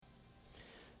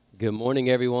Good morning,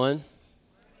 everyone.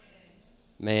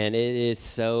 Man, it is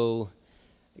so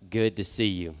good to see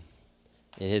you.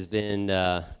 It has been,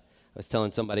 I was telling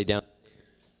somebody downstairs,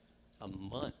 a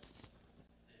month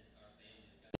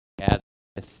gathered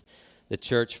with the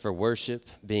church for worship,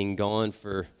 being gone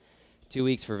for 2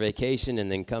 weeks for vacation,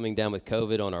 and then coming down with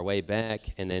COVID on our way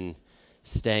back, and then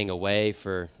staying away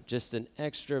for just an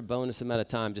extra bonus amount of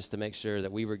time just to make sure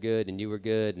that we were good and you were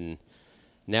good, and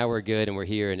now we're good and we're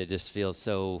here, and it just feels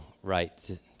so right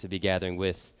to be gathering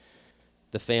with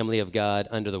the family of God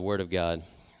under the Word of God.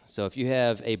 So if you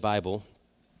have a Bible,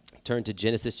 turn to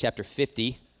Genesis chapter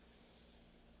 50.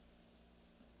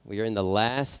 We are in the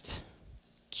last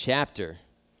chapter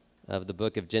of the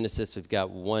book of Genesis. We've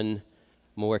got one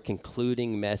more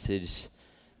concluding message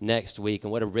next week,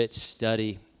 and what a rich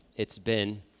study it's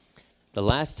been. The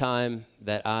last time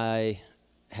that I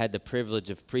had the privilege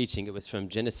of preaching, it was from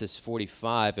Genesis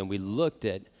 45, and we looked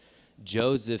at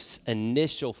Joseph's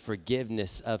initial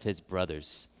forgiveness of his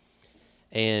brothers.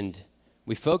 And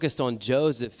we focused on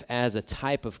Joseph as a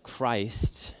type of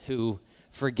Christ who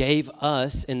forgave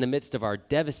us in the midst of our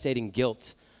devastating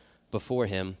guilt before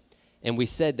him. And we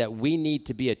said that we need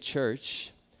to be a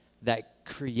church that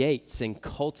creates and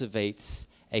cultivates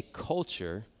a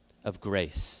culture of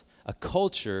grace, a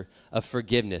culture of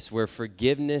forgiveness, where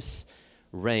forgiveness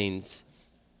reigns.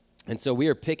 And so we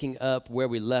are picking up where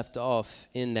we left off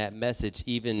in that message,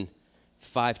 even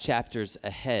 5 chapters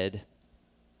ahead.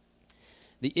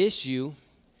 The issue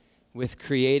with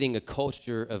creating a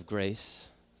culture of grace,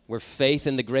 where faith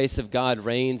in the grace of God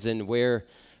reigns and where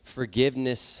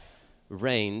forgiveness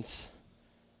reigns,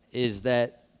 is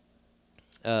that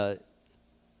this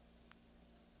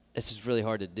is really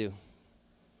hard to do.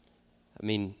 I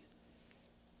mean,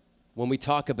 when we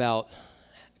talk about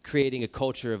creating a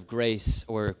culture of grace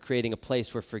or creating a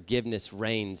place where forgiveness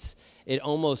reigns, it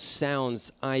almost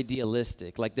sounds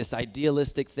idealistic, like this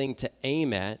idealistic thing to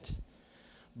aim at,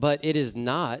 but it is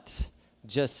not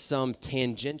just some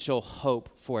tangential hope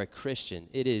for a Christian.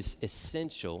 It is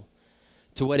essential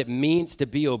to what it means to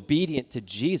be obedient to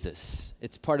Jesus.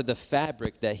 It's part of the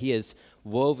fabric that he has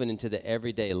woven into the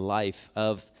everyday life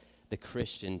of the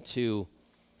Christian, to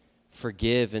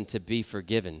forgive and to be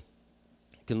forgiven.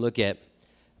 You can look at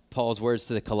Paul's words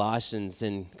to the Colossians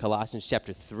in Colossians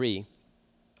chapter 3.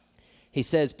 He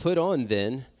says, "Put on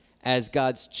then, as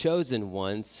God's chosen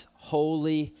ones,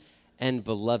 holy and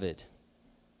beloved."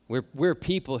 We're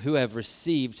people who have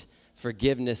received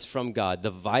forgiveness from God. The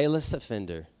vilest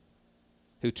offender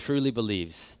who truly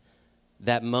believes,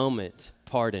 that moment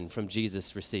pardon from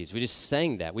Jesus receives. We just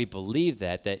sang that. We believe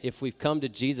that if we've come to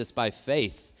Jesus by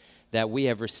faith, that we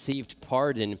have received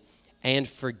pardon and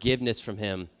forgiveness from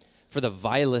him for the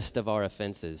vilest of our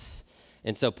offenses.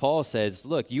 And so Paul says,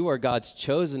 look, you are God's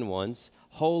chosen ones,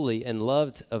 holy and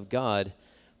loved of God.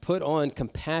 Put on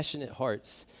compassionate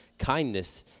hearts,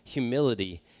 kindness,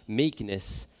 humility,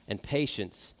 meekness, and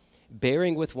patience,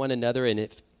 bearing with one another, and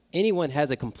if anyone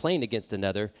has a complaint against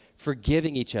another,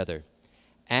 forgiving each other.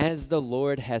 As the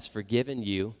Lord has forgiven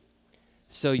you,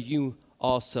 so you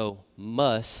also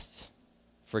must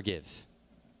forgive.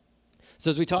 So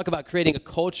as we talk about creating a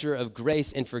culture of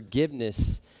grace and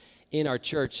forgiveness in our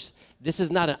church, this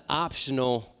is not an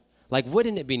optional, like,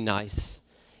 wouldn't it be nice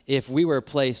if we were a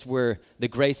place where the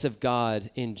grace of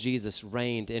God in Jesus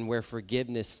reigned and where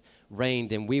forgiveness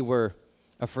reigned and we were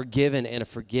a forgiven and a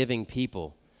forgiving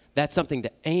people? That's something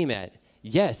to aim at.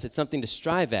 Yes, it's something to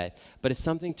strive at, but it's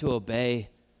something to obey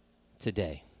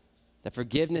today. That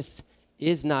forgiveness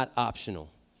is not optional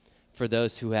for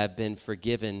those who have been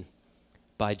forgiven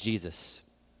by Jesus.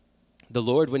 The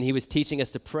Lord, when he was teaching us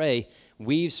to pray,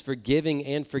 weaves forgiving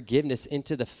and forgiveness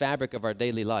into the fabric of our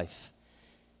daily life.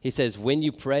 He says, when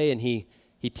you pray, and he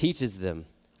teaches them,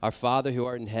 "Our Father who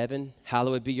art in heaven,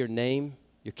 hallowed be your name.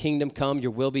 Your kingdom come, your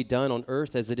will be done on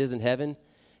earth as it is in heaven.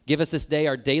 Give us this day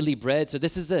our daily bread." So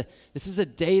this is a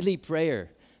daily prayer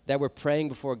that we're praying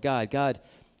before God. God,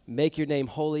 make your name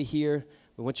holy here.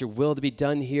 We want your will to be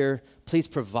done here. Please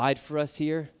provide for us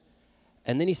here.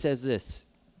 And then he says this,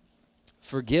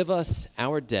 "Forgive us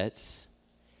our debts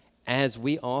as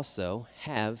we also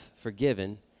have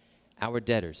forgiven our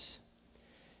debtors."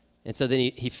 And so then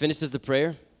he finishes the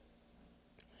prayer.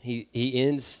 He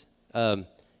ends,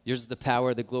 "Yours is the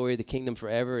power, the glory, the kingdom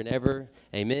forever and ever.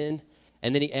 Amen."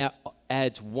 And then he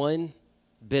adds one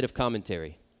bit of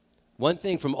commentary, one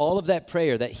thing from all of that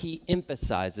prayer that he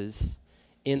emphasizes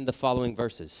in the following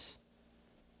verses.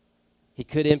 He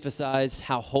could emphasize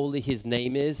how holy his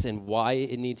name is and why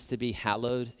it needs to be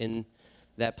hallowed in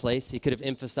that place. He could have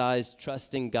emphasized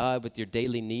trusting God with your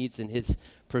daily needs and his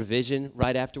provision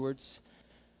right afterwards.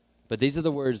 But these are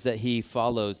the words that he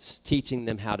follows, teaching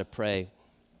them how to pray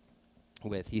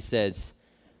with. He says,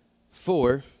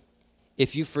 "For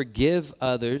if you forgive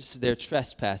others their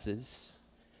trespasses,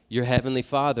 your heavenly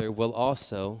Father will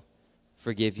also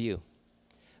forgive you.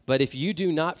 But if you do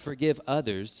not forgive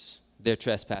others their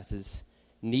trespasses,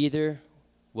 neither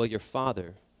will your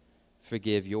Father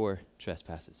forgive your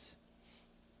trespasses."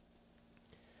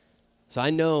 So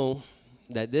I know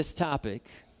that this topic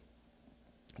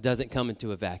doesn't come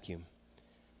into a vacuum,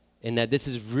 and that this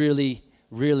is really,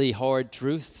 really hard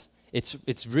truth.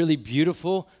 It's really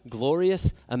beautiful,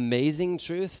 glorious, amazing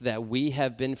truth that we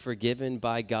have been forgiven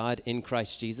by God in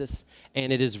Christ Jesus,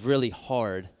 and it is really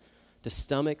hard to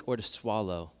stomach or to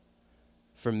swallow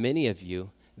for many of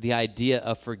you the idea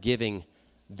of forgiving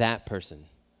that person,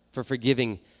 for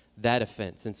forgiving that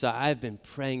offense. And so I've been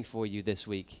praying for you this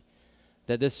week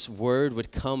that this word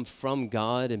would come from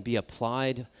God and be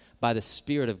applied by the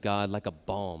Spirit of God like a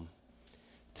balm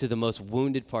to the most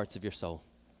wounded parts of your soul,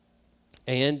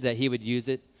 and that he would use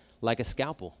it like a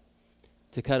scalpel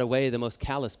to cut away the most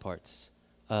callous parts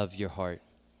of your heart.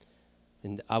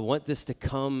 And I want this to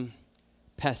come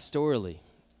pastorally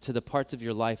to the parts of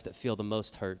your life that feel the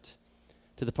most hurt,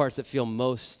 to the parts that feel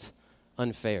most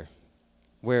unfair,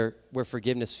 where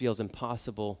forgiveness feels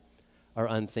impossible or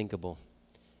unthinkable.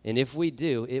 And if we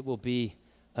do, it will be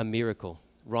a miracle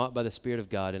wrought by the Spirit of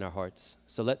God in our hearts.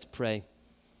 So let's pray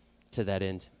to that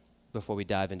end before we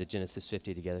dive into Genesis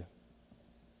 50 together.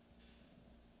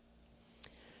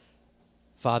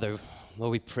 Father,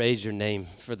 Lord, we praise your name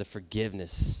for the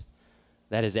forgiveness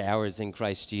that is ours in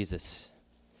Christ Jesus.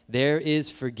 There is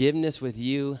forgiveness with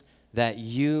you that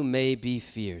you may be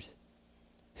feared.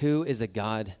 Who is a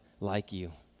God like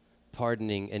you,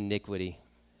 pardoning iniquity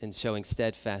and showing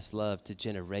steadfast love to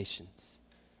generations?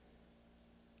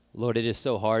 Lord, it is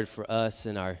so hard for us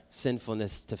in our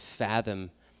sinfulness to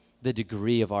fathom the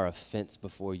degree of our offense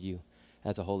before you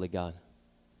as a holy God.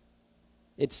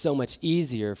 It's so much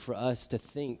easier for us to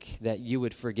think that you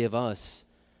would forgive us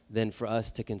than for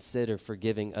us to consider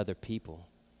forgiving other people.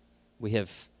 We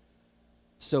have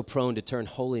so prone to turn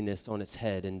holiness on its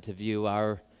head and to view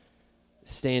our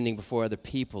standing before other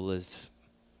people as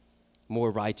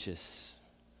more righteous,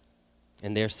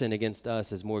 and their sin against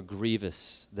us is more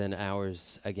grievous than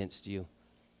ours against you.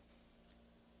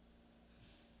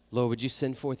 Lord, would you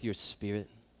send forth your Spirit?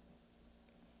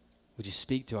 Would you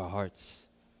speak to our hearts?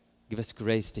 Give us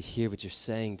grace to hear what you're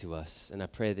saying to us, and I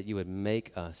pray that you would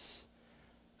make us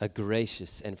a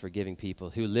gracious and forgiving people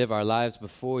who live our lives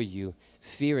before you,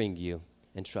 fearing you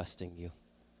and trusting you.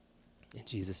 In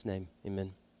Jesus' name,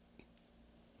 amen.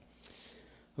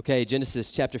 Okay,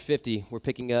 Genesis chapter 50, we're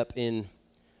picking up in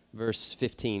verse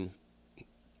 15. It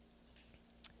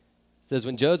says,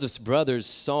 "When Joseph's brothers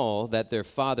saw that their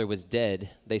father was dead,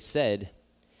 they said,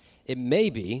 'It may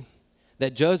be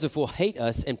that Joseph will hate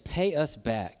us and pay us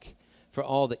back for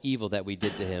all the evil that we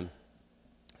did to him.'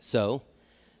 So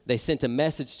they sent a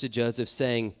message to Joseph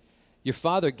saying, 'Your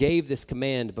father gave this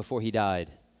command before he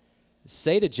died.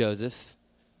 Say to Joseph,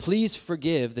 please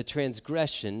forgive the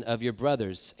transgression of your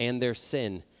brothers and their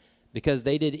sin, because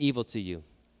they did evil to you.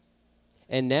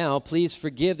 And now please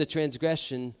forgive the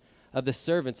transgression of the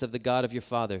servants of the God of your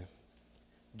father.'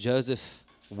 Joseph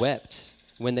wept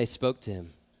when they spoke to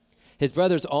him. His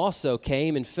brothers also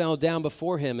came and fell down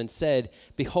before him and said,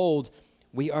 'Behold,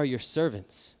 we are your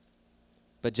servants.'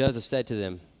 But Joseph said to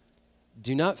them,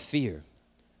 'Do not fear,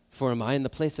 for am I in the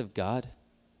place of God?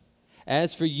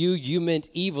 As for you, you meant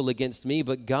evil against me,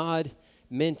 but God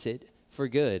meant it for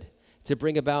good, to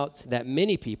bring about that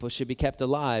many people should be kept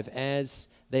alive as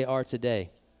they are today.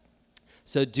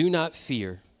 So do not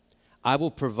fear. I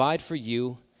will provide for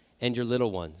you and your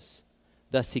little ones.'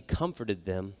 Thus he comforted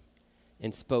them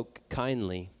and spoke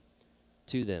kindly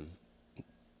to them."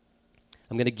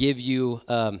 I'm going to give you,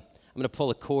 I'm going to pull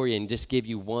a Corey and just give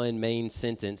you one main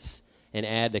sentence and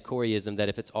add the Coreyism that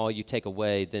if it's all you take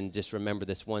away, then just remember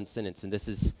this one sentence. And this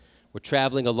is, we're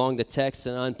traveling along the text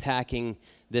and unpacking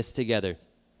this together.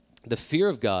 The fear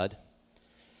of God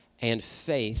and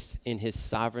faith in his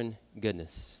sovereign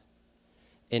goodness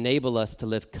enable us to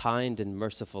live kind and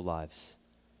merciful lives,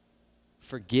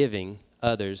 forgiving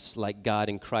others like God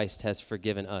in Christ has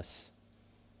forgiven us.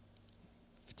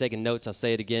 If you're taking notes, I'll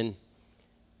say it again.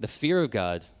 The fear of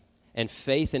God and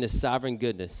faith in his sovereign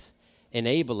goodness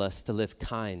enable us to live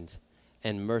kind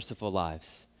and merciful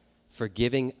lives,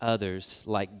 forgiving others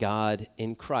like God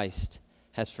in Christ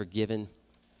has forgiven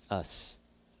us.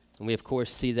 And we, of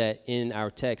course, see that in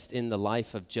our text in the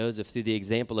life of Joseph through the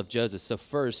example of Joseph. So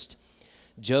first,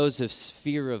 Joseph's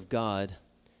fear of God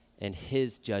and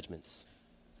his judgments.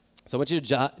 So I want you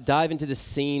to dive into this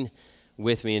scene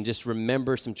with me and just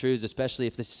remember some truths, especially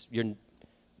if you're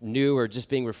new or just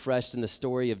being refreshed in the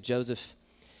story of Joseph.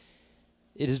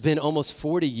 It has been almost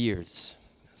 40 years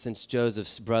since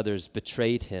Joseph's brothers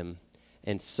betrayed him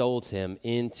and sold him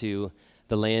into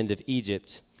the land of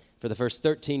Egypt. For the first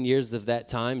 13 years of that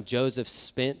time, Joseph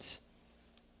spent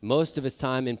most of his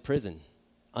time in prison,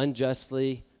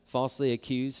 unjustly, falsely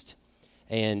accused,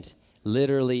 and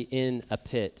literally in a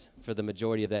pit for the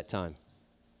majority of that time.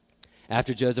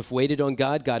 After Joseph waited on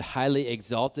God, God highly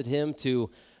exalted him to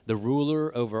the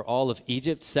ruler over all of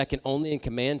Egypt, second only in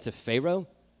command to Pharaoh.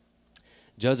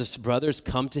 Joseph's brothers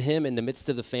come to him in the midst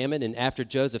of the famine, and after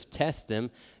Joseph tests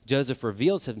them, Joseph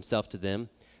reveals himself to them,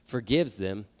 forgives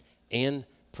them, and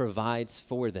provides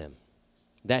for them.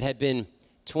 That had been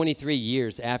 23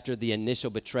 years after the initial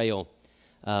betrayal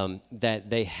that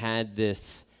they had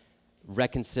this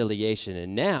reconciliation.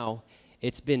 And now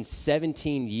it's been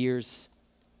 17 years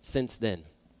since then.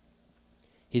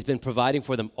 He's been providing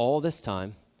for them all this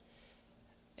time,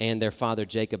 and their father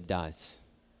Jacob dies.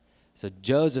 So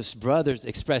Joseph's brothers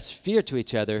express fear to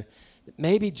each other that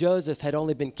maybe Joseph had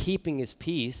only been keeping his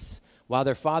peace while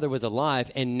their father was alive,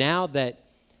 and now that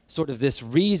sort of this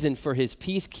reason for his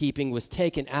peacekeeping was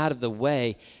taken out of the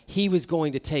way, he was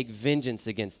going to take vengeance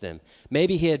against them.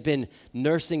 Maybe he had been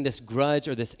nursing this grudge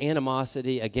or this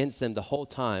animosity against them the whole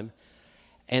time,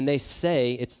 and they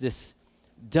say it's this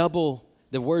double,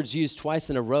 the word's used twice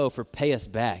in a row for pay us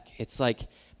back. It's like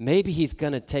maybe he's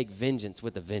going to take vengeance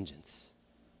with a vengeance.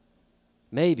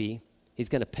 Maybe he's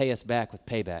going to pay us back with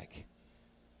payback.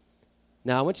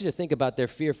 Now, I want you to think about their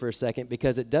fear for a second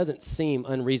because it doesn't seem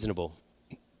unreasonable.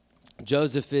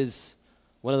 Joseph is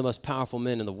one of the most powerful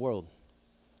men in the world.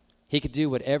 He could do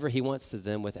whatever he wants to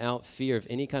them without fear of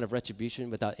any kind of retribution,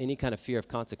 without any kind of fear of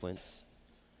consequence.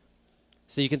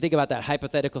 So you can think about that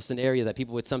hypothetical scenario that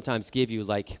people would sometimes give you,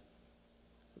 like,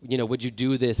 you know, would you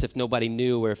do this if nobody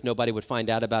knew or if nobody would find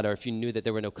out about it or if you knew that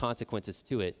there were no consequences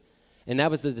to it? And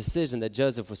that was the decision that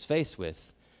Joseph was faced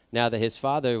with. Now that his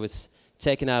father was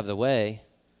taken out of the way,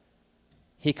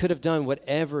 he could have done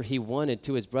whatever he wanted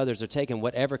to his brothers or taken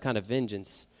whatever kind of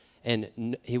vengeance,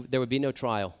 and there would be no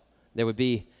trial. There would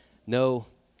be no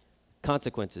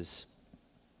consequences.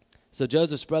 So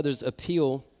Joseph's brothers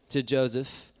appeal to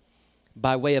Joseph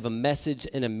by way of a message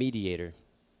and a mediator.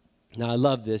 Now, I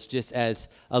love this. Just as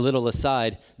a little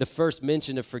aside, the first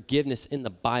mention of forgiveness in the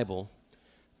Bible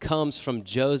comes from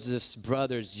Joseph's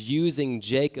brothers using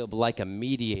Jacob like a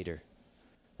mediator.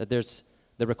 That there's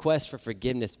the request for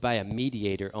forgiveness by a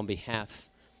mediator on behalf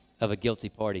of a guilty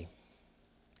party.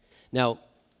 Now,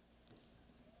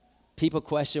 people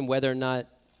question whether or not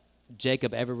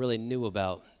Jacob ever really knew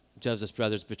about Joseph's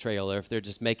brother's betrayal or if they're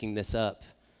just making this up,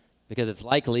 because it's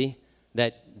likely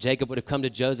that Jacob would have come to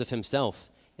Joseph himself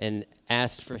and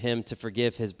asked for him to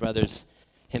forgive his brothers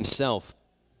himself.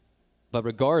 But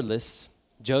regardless,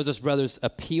 Joseph's brothers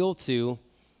appeal to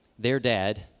their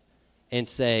dad and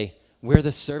say, "We're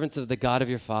the servants of the God of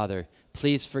your father.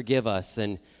 Please forgive us."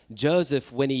 And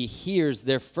Joseph, when he hears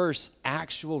their first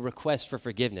actual request for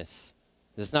forgiveness,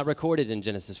 it's not recorded in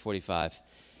Genesis 45,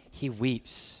 he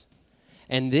weeps.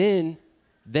 And then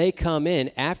they come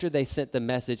in after they sent the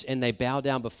message and they bow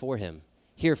down before him.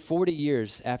 Here, 40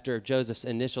 years after Joseph's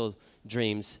initial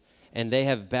dreams, and they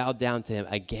have bowed down to him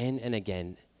again and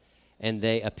again, and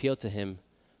they appeal to him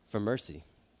for mercy.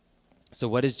 So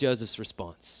what is Joseph's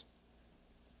response?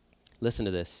 Listen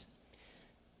to this.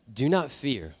 "Do not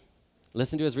fear."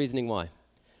 Listen to his reasoning why.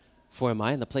 "For am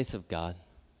I in the place of God?"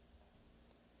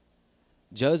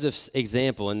 Joseph's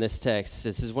example in this text,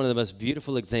 this is one of the most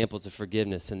beautiful examples of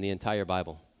forgiveness in the entire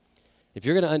Bible. If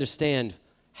you're going to understand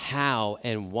how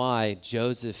and why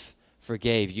Joseph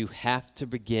forgave, you have to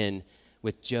begin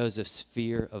with Joseph's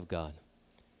fear of God.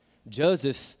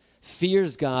 Joseph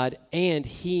fears God, and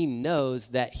he knows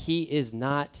that he is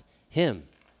not him.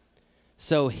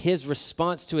 So his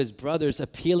response to his brothers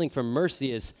appealing for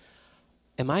mercy is,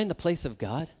 am I in the place of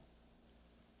God?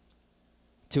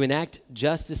 To enact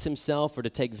justice himself or to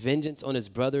take vengeance on his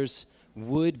brothers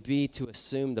would be to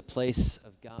assume the place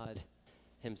of God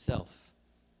himself.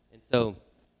 And so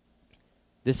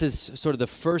this is sort of the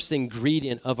first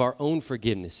ingredient of our own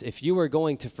forgiveness. If you are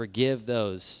going to forgive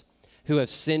those who have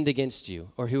sinned against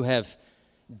you or who have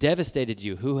devastated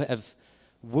you, who have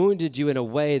wounded you in a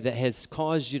way that has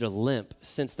caused you to limp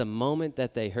since the moment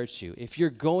that they hurt you, if you're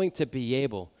going to be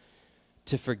able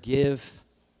to forgive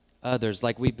others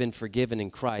like we've been forgiven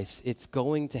in Christ, it's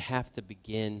going to have to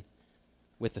begin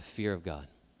with the fear of God.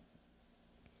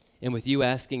 And with you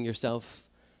asking yourself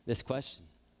this question,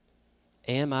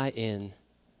 am I in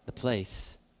the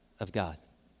place of God?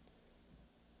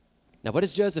 Now, what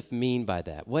does Joseph mean by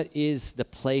that? What is the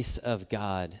place of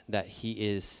God that he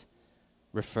is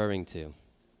referring to?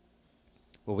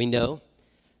 Well, we know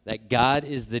that God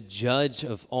is the judge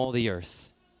of all the earth.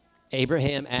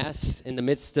 Abraham asks in the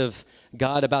midst of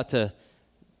God about to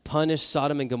punish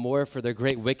Sodom and Gomorrah for their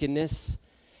great wickedness,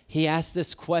 he asks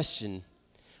this question,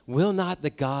 will not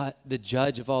the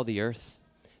judge of all the earth,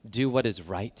 do what is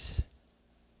right?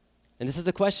 And this is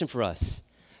the question for us.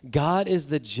 God is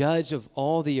the judge of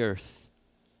all the earth.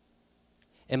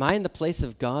 Am I in the place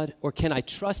of God, or can I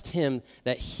trust him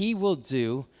that he will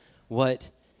do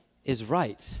what is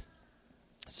right?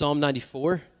 Psalm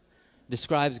 94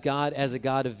 describes God as a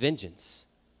God of vengeance.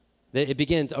 It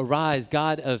begins, arise,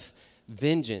 God of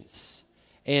vengeance.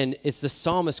 And it's the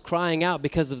psalmist crying out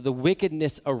because of the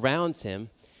wickedness around him.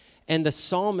 And the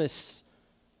psalmist's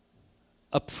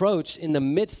approach in the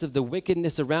midst of the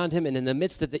wickedness around him and in the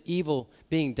midst of the evil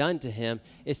being done to him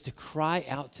is to cry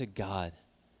out to God,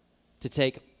 to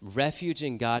take refuge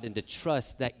in God and to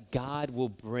trust that God will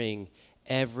bring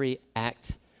every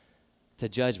act to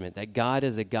judgment, that God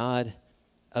is a God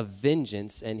of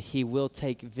vengeance and he will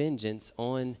take vengeance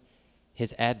on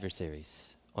his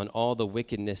adversaries, on all the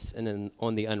wickedness and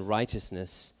on the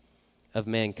unrighteousness of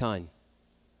mankind.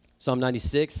 Psalm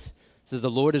 96 says, the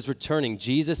Lord is returning.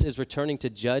 Jesus is returning to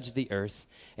judge the earth,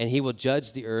 and he will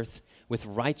judge the earth with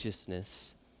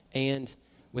righteousness and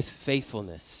with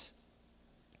faithfulness.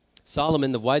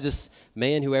 Solomon, the wisest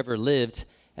man who ever lived,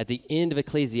 at the end of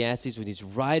Ecclesiastes, when he's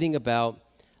writing about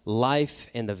life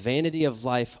and the vanity of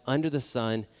life under the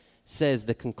sun, says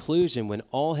the conclusion when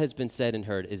all has been said and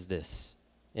heard is this.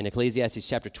 In Ecclesiastes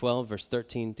chapter 12, verse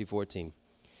 13 through 14.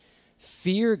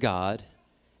 Fear God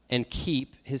and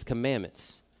keep his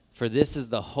commandments, for this is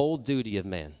the whole duty of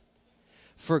man.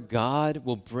 For God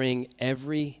will bring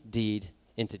every deed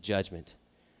into judgment,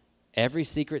 every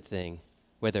secret thing,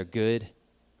 whether good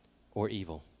or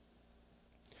evil.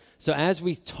 So as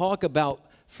we talk about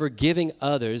forgiving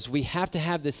others, we have to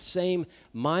have the same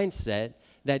mindset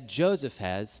that Joseph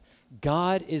has.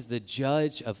 God is the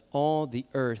judge of all the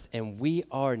earth, and we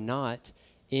are not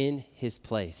in his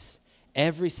place.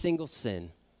 Every single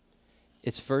sin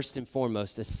is first and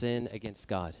foremost a sin against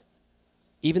God.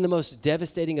 Even the most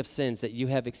devastating of sins that you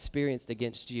have experienced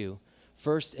against you,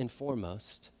 first and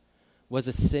foremost, was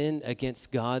a sin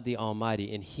against God the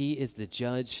Almighty, and he is the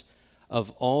judge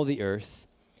of all the earth.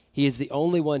 He is the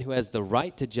only one who has the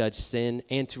right to judge sin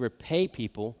and to repay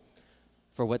people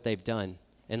for what they've done.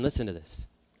 And listen to this.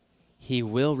 He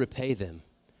will repay them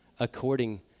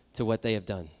according to what they have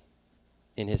done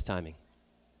in his timing.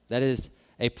 That is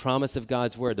a promise of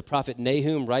God's word. The prophet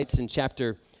Nahum writes in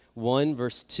chapter 1,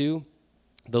 verse 2,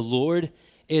 the Lord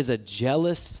is a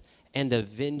jealous and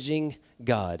avenging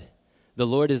God. The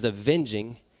Lord is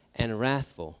avenging and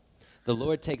wrathful. The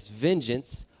Lord takes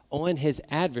vengeance on his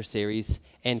adversaries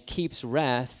and keeps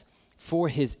wrath for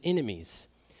his enemies.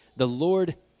 The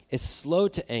Lord is slow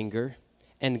to anger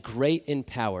and great in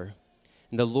power,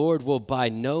 and the Lord will by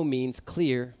no means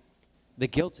clear the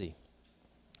guilty.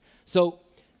 So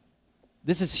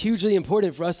this is hugely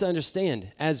important for us to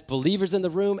understand as believers in the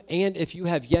room, and if you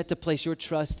have yet to place your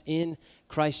trust in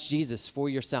Christ Jesus for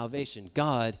your salvation.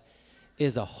 God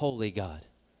is a holy God,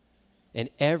 and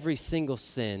every single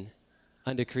sin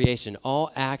under creation,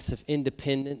 all acts of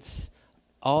independence,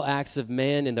 all acts of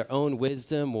man in their own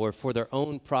wisdom or for their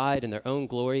own pride and their own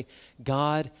glory,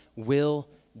 God will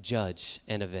judge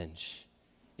and avenge.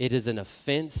 It is an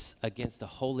offense against a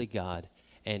holy God,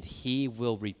 and he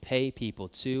will repay people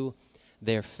to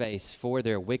their face for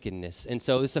their wickedness. And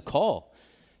so it's a call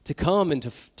to come and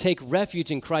to take refuge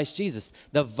in Christ Jesus,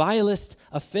 the vilest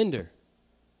offender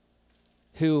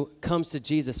who comes to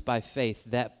Jesus by faith.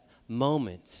 That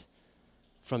moment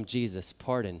from Jesus,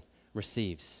 pardon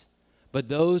receives. But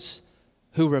those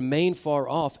who remain far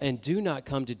off and do not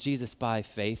come to Jesus by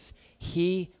faith,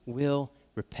 he will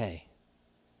repay.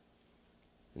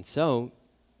 And so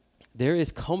there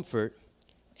is comfort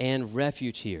and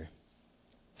refuge here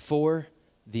for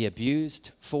the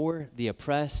abused, for the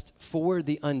oppressed, for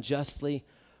the unjustly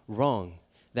wrong,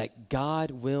 that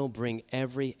God will bring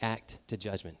every act to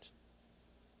judgment.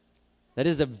 That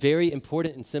is a very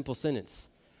important and simple sentence.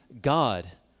 God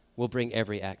will bring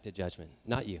every act to judgment,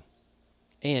 not you.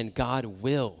 And God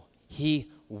will, he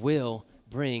will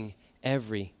bring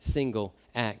every single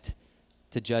act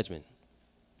to judgment.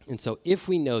 And so if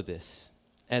we know this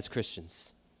as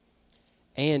Christians,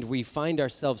 and we find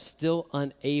ourselves still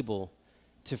unable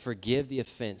to forgive the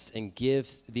offense and give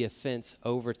the offense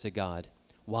over to God,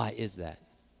 why is that?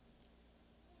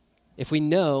 if we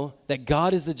know that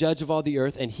God is the judge of all the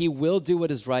earth and he will do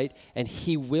what is right and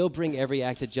he will bring every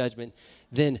act of judgment,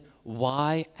 then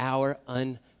why our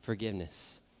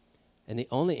unforgiveness? And the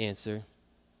only answer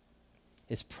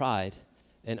is pride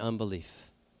and unbelief.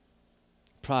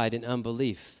 Pride and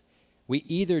unbelief. We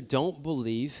either don't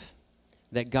believe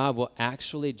that God will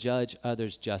actually judge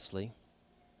others justly,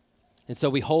 and so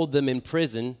we hold them in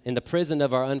prison, in the prison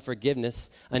of our unforgiveness,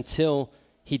 until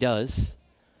he does,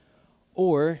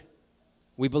 or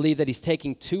we believe that he's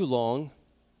taking too long,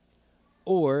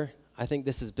 or, I think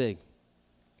this is big,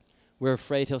 we're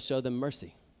afraid he'll show them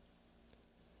mercy.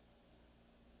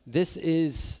 This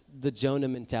is the Jonah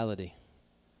mentality,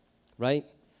 right?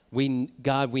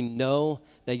 God, we know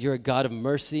that you're a God of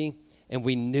mercy, and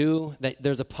we knew that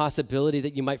there's a possibility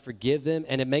that you might forgive them,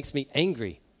 and it makes me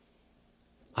angry.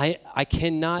 I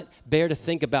cannot bear to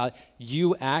think about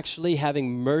you actually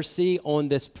having mercy on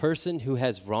this person who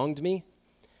has wronged me,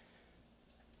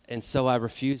 and so I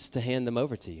refuse to hand them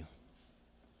over to you.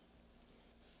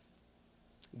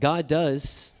 God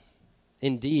does,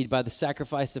 indeed, by the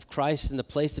sacrifice of Christ in the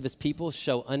place of his people,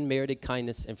 show unmerited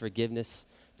kindness and forgiveness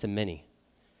to many.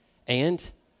 And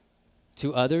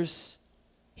to others,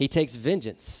 he takes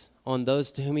vengeance on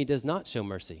those to whom he does not show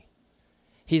mercy.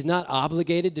 He's not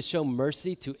obligated to show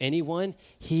mercy to anyone.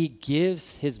 He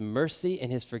gives his mercy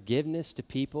and his forgiveness to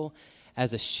people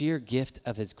as a sheer gift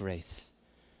of his grace.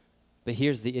 But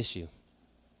here's the issue.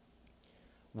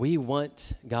 We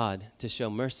want God to show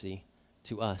mercy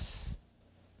to us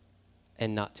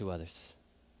and not to others,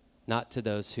 not to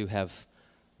those who have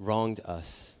wronged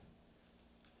us.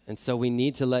 And so we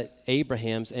need to let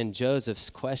Abraham's and Joseph's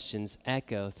questions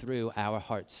echo through our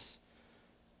hearts.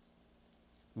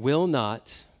 Will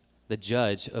not the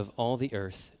judge of all the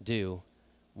earth do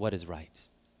what is right?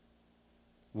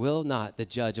 Will not the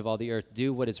judge of all the earth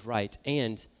do what is right?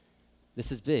 And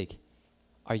this is big.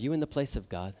 Are you in the place of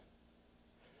God?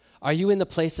 Are you in the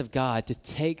place of God to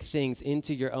take things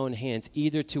into your own hands,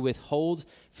 either to withhold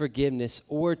forgiveness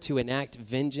or to enact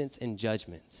vengeance and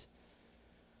judgment?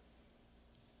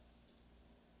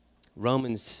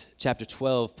 Romans chapter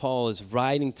 12, Paul is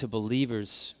writing to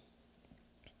believers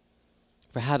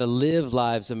for how to live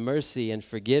lives of mercy and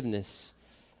forgiveness.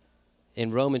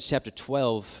 In Romans chapter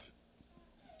 12,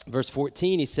 verse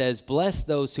 14, he says, "Bless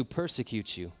those who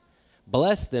persecute you.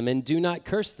 Bless them and do not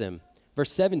curse them."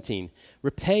 Verse 17,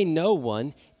 "Repay no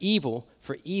one evil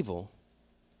for evil,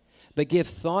 but give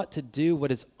thought to do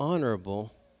what is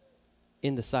honorable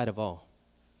in the sight of all."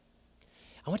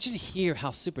 I want you to hear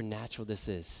how supernatural this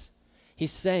is.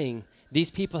 He's saying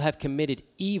these people have committed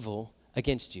evil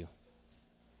against you.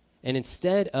 And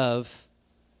instead of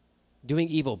doing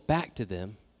evil back to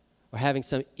them or having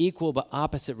some equal but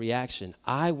opposite reaction,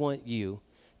 I want you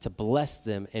to bless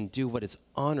them and do what is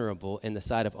honorable in the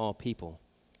sight of all people.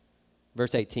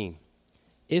 Verse 18,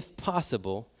 "If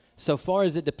possible, so far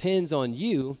as it depends on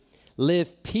you,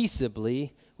 live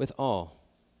peaceably with all."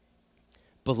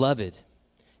 Beloved,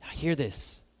 now hear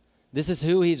this. This is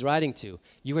who he's writing to.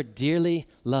 You are dearly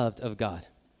loved of God.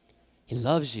 He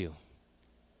loves you.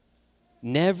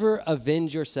 Never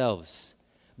avenge yourselves,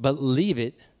 but leave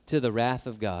it to the wrath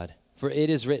of God. For it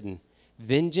is written,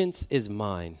 "Vengeance is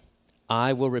mine,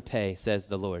 I will repay, says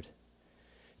the Lord."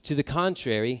 To the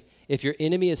contrary, if your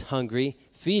enemy is hungry,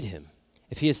 feed him.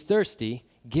 If he is thirsty,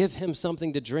 give him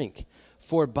something to drink.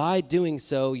 For by doing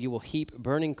so, you will heap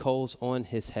burning coals on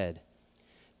his head.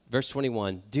 Verse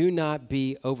 21, "Do not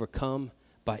be overcome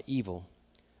by evil,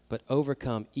 but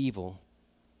overcome evil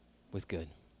with good."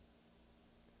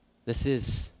 This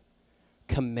is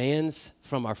commands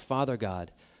from our Father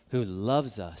God, who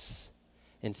loves us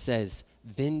and says,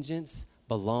 "Vengeance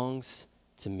belongs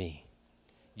to me."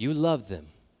 You love them.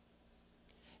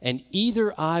 And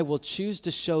either I will choose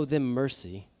to show them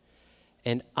mercy,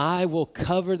 and I will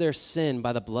cover their sin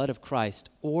by the blood of Christ,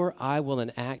 or I will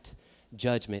enact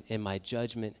judgment, and my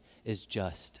judgment is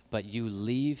just. But you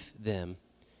leave them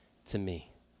to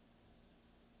me.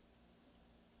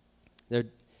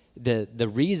 The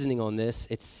reasoning on this,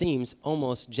 it seems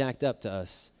almost jacked up to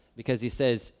us, because he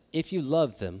says, if you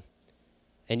love them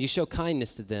and you show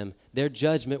kindness to them, their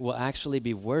judgment will actually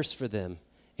be worse for them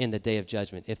in the day of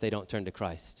judgment if they don't turn to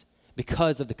Christ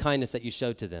because of the kindness that you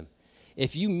showed to them.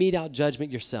 If you mete out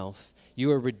judgment yourself,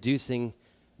 you are reducing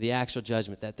the actual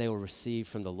judgment that they will receive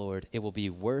from the Lord. It will be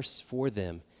worse for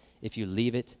them if you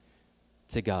leave it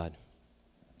to God.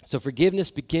 So forgiveness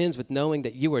begins with knowing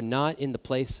that you are not in the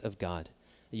place of God.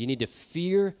 You need to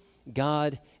fear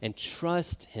God and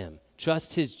trust him.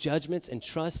 Trust his judgments and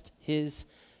trust his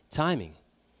timing.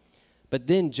 But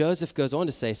then Joseph goes on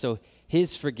to say, so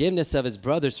his forgiveness of his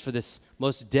brothers for this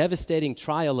most devastating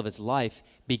trial of his life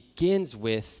begins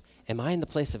with, am I in the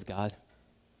place of God?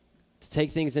 To take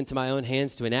things into my own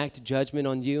hands, to enact judgment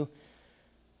on you.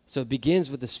 So it begins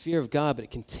with this fear of God, but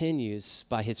it continues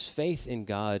by his faith in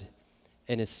God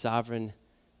and his sovereign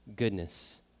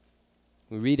goodness.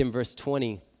 We read in verse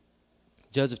 20,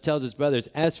 Joseph tells his brothers,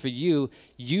 as for you,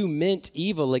 you meant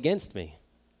evil against me,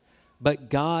 but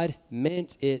God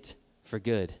meant it for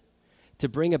good, to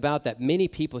bring about that many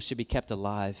people should be kept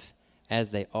alive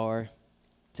as they are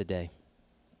today.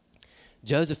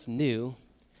 Joseph knew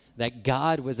that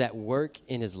God was at work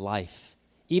in his life,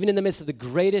 even in the midst of the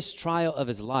greatest trial of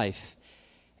his life,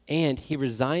 and he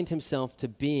resigned himself to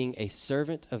being a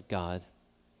servant of God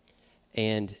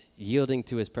and yielding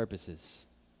to his purposes.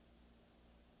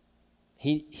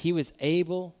 He was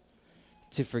able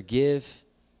to forgive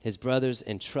his brothers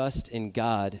and trust in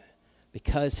God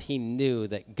because he knew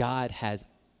that God has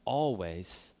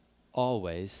always,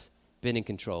 always been in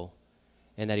control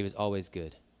and that he was always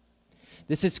good.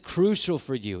 This is crucial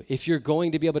for you if you're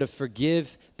going to be able to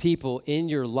forgive people in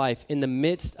your life in the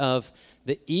midst of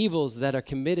the evils that are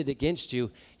committed against you.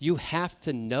 You have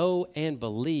to know and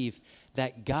believe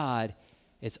that God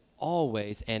is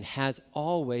always and has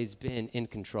always been in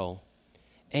control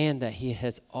and that he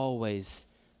has always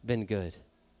been good.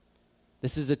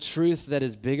 This is a truth that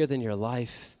is bigger than your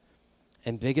life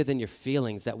and bigger than your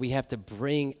feelings, that we have to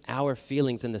bring our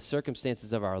feelings and the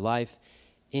circumstances of our life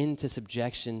into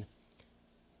subjection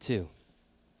to.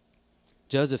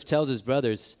 Joseph tells his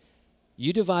brothers,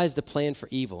 you devised a plan for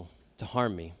evil to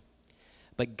harm me,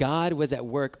 but God was at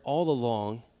work all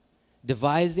along,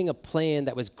 devising a plan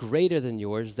that was greater than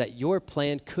yours, that your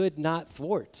plan could not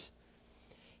thwart.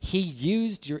 He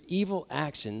used your evil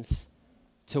actions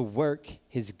to work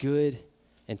his good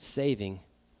and saving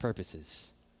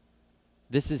purposes.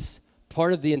 This is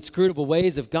part of the inscrutable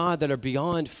ways of God that are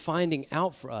beyond finding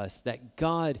out for us, that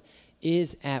God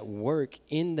is at work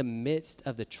in the midst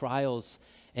of the trials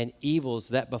and evils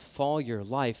that befall your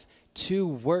life to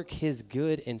work his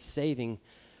good and saving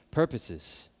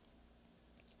purposes.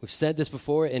 We've said this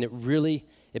before, and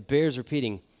it bears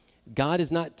repeating. God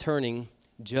is not turning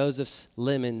Joseph's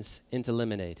lemons into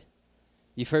lemonade.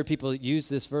 You've heard people use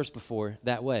this verse before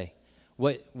that way.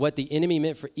 What the enemy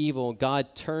meant for evil,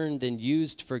 God turned and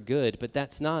used for good, but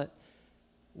that's not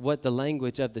what the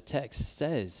language of the text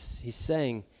says. He's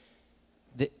saying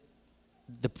that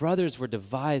the brothers were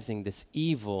devising this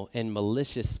evil and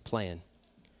malicious plan,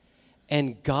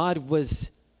 and God was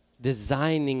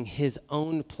designing his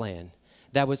own plan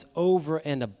that was over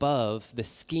and above the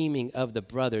scheming of the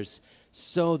brothers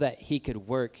so that he could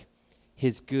work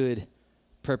his good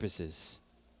purposes.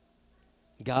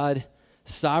 God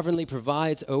sovereignly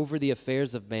provides over the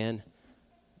affairs of man.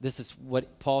 This is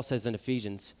what Paul says in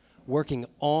Ephesians, working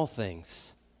all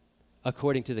things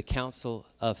according to the counsel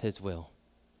of his will,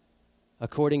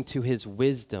 according to his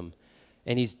wisdom.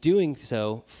 And he's doing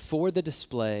so for the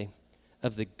display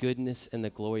of the goodness and the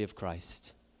glory of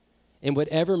Christ. In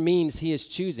whatever means he is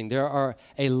choosing, there are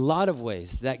a lot of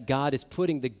ways that God is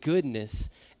putting the goodness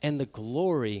and the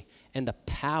glory and the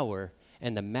power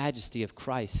and the majesty of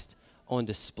Christ on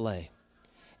display.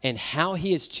 And how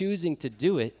he is choosing to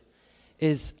do it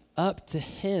is up to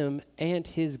him and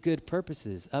his good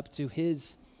purposes, up to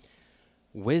his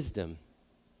wisdom.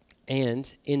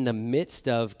 And in the midst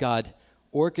of God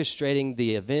orchestrating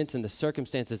the events and the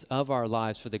circumstances of our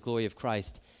lives for the glory of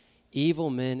Christ,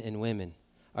 evil men and women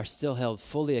are still held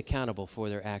fully accountable for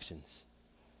their actions.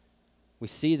 We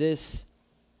see this.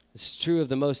 It's true of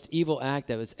the most evil act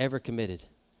that was ever committed.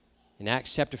 In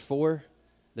Acts chapter 4,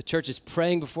 the church is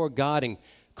praying before God and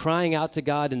crying out to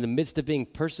God in the midst of being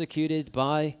persecuted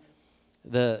by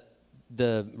the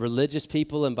religious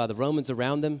people and by the Romans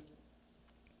around them.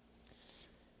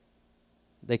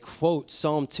 They quote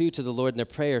Psalm 2 to the Lord in their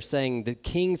prayer, saying, the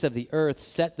kings of the earth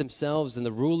set themselves and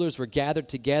the rulers were gathered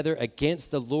together against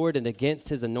the Lord and against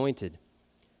his anointed.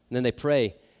 And then they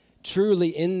pray, truly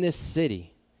in this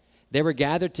city they were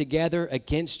gathered together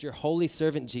against your holy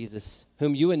servant Jesus,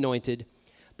 whom you anointed,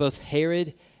 both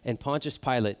Herod and Pontius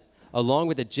Pilate, along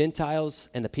with the Gentiles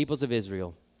and the peoples of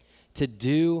Israel, to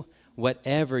do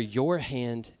whatever your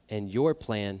hand and your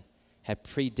plan had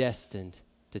predestined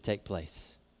to take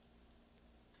place.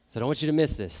 So I don't want you to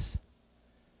miss this.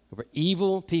 There were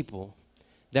evil people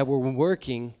that were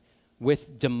working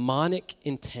with demonic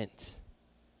intent.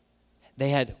 They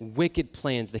had wicked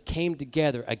plans that came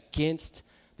together against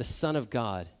the Son of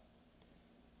God.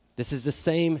 This is the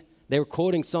same, they were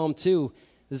quoting Psalm 2.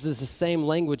 This is the same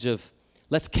language of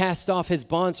Let's cast off his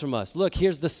bonds from us. Look,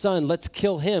 here's the son. Let's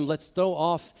kill him. Let's throw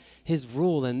off his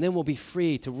rule, and then we'll be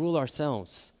free to rule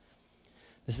ourselves.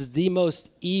 This is the most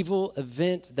evil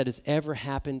event that has ever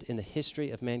happened in the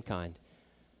history of mankind.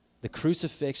 The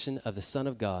crucifixion of the Son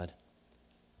of God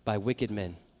by wicked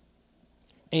men.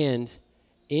 And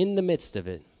in the midst of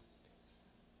it,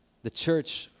 the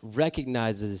church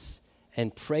recognizes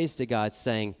and prays to God,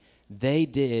 saying, they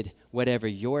did whatever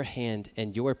your hand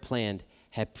and your plan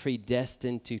had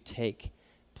predestined to take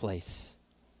place.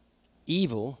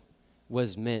 Evil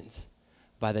was meant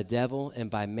by the devil and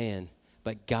by man,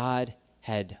 but God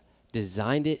had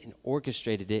designed it and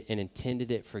orchestrated it and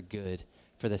intended it for good,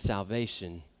 for the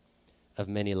salvation of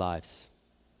many lives.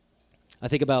 I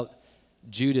think about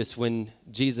Judas when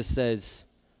Jesus says,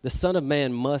 the Son of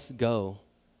Man must go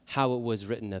how it was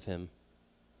written of him.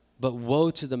 But woe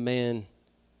to the man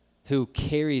who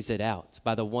carries it out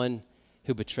by the one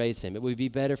who betrays him. It would be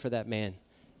better for that man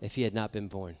if he had not been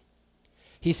born.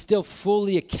 He's still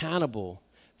fully accountable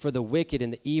for the wicked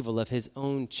and the evil of his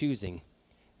own choosing.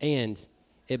 And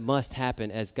it must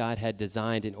happen as God had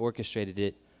designed and orchestrated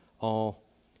it all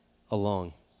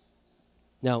along.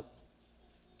 Now,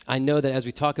 I know that as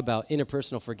we talk about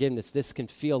interpersonal forgiveness, this can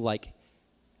feel like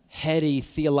heady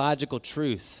theological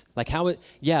truth. Like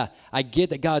I get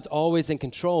that God's always in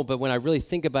control, but when I really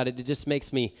think about it, it just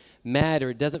makes me mad, or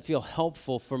it doesn't feel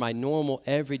helpful for my normal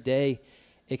everyday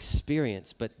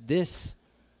experience. But this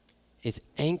is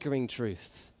anchoring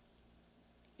truth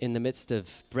in the midst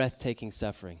of breathtaking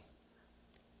suffering.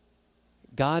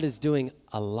 God is doing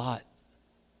a lot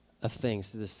of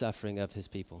things through the suffering of his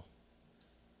people,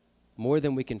 more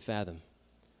than we can fathom.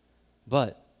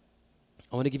 But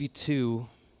I want to give you two.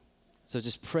 So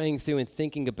just praying through and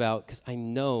thinking about, because I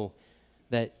know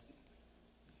that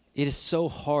it is so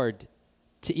hard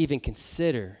to even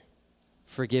consider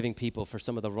forgiving people for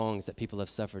some of the wrongs that people have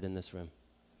suffered in this room.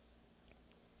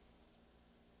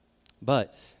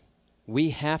 But we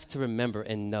have to remember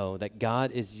and know that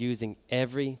God is using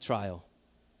every trial,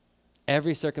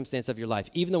 every circumstance of your life,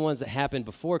 even the ones that happened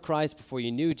before Christ, before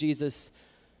you knew Jesus.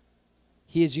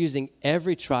 He is using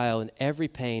every trial and every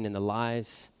pain in the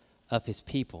lives of his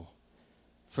people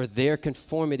for their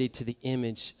conformity to the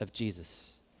image of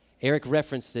Jesus. Eric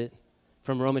referenced it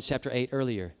from Romans chapter 8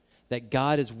 earlier, that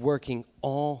God is working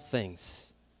all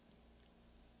things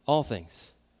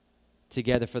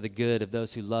together for the good of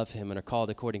those who love him and are called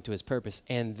according to his purpose.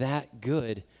 And that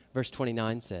good, verse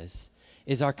 29 says,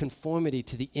 is our conformity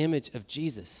to the image of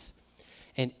Jesus.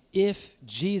 And if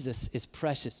Jesus is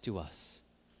precious to us,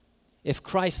 if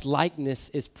Christ's likeness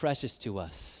is precious to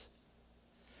us,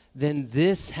 then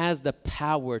this has the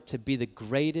power to be the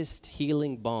greatest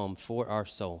healing balm for our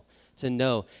soul. To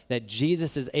know that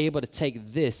Jesus is able to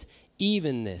take this,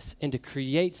 even this, and to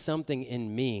create something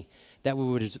in me that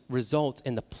would result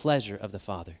in the pleasure of the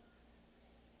Father.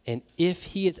 And if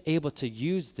he is able to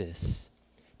use this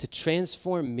to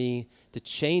transform me, to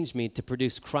change me, to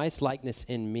produce Christ's likeness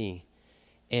in me,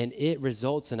 and it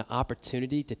results in an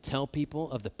opportunity to tell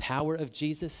people of the power of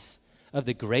Jesus, of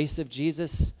the grace of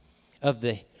Jesus, of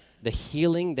the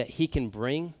healing that he can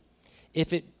bring,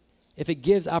 if it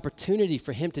gives opportunity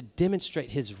for him to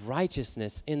demonstrate his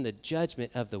righteousness in the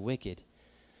judgment of the wicked,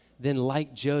 then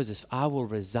like Joseph, I will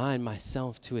resign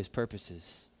myself to his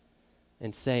purposes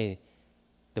and say,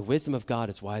 the wisdom of God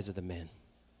is wiser than man.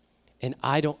 And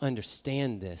I don't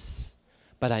understand this,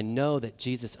 but I know that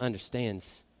Jesus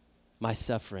understands my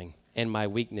suffering and my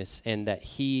weakness, and that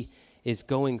he is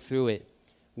going through it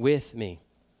with me.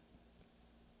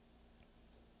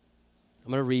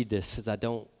 I'm going to read this because I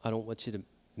don't want you to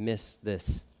miss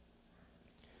this.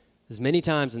 There's many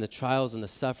times in the trials and the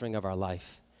suffering of our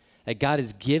life that God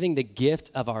is giving the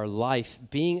gift of our life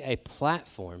being a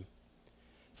platform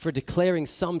for declaring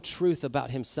some truth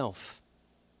about himself.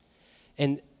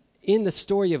 And in the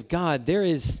story of God, there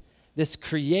is this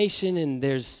creation and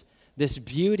there's this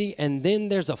beauty, and then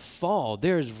there's a fall.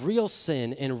 There's real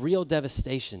sin and real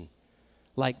devastation,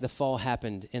 like the fall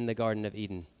happened in the Garden of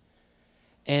Eden.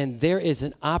 And there is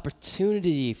an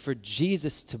opportunity for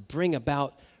Jesus to bring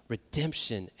about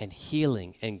redemption and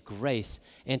healing and grace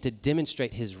and to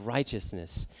demonstrate his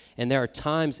righteousness. And there are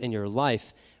times in your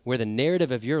life where the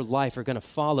narrative of your life are going to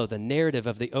follow the narrative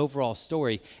of the overall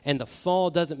story, and the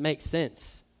fall doesn't make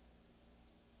sense.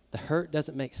 The hurt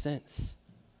doesn't make sense.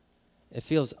 It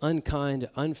feels unkind,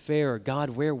 unfair, or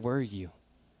God, where were you?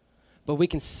 But we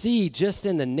can see just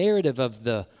in the narrative of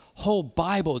the whole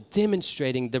Bible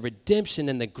demonstrating the redemption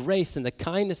and the grace and the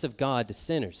kindness of God to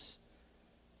sinners,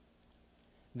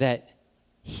 that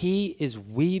he is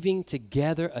weaving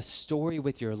together a story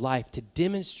with your life to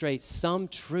demonstrate some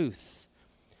truth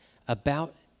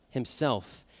about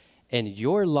himself, and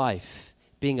your life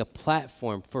being a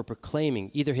platform for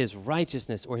proclaiming either his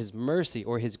righteousness or his mercy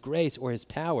or his grace or his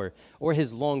power or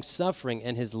his long suffering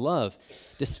and his love,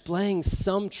 displaying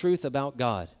some truth about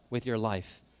God with your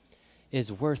life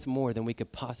is worth more than we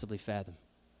could possibly fathom.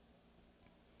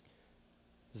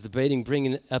 I was debating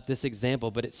bringing up this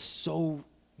example, but it's so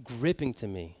gripping to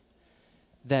me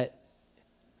that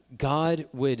God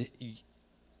would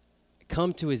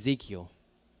come to Ezekiel.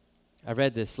 I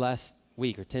read this last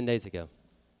week or 10 days ago.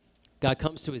 God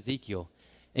comes to Ezekiel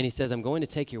and he says, I'm going to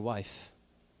take your wife.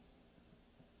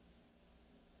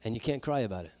 And you can't cry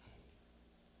about it.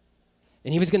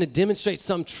 And he was going to demonstrate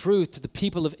some truth to the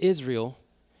people of Israel.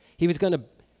 He was going to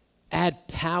add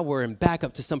power and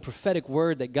backup to some prophetic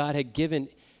word that God had given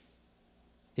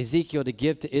Ezekiel to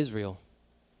give to Israel.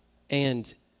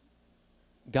 And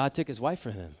God took his wife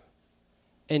from him.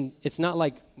 And it's not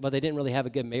like, well, they didn't really have a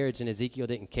good marriage and Ezekiel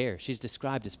didn't care. She's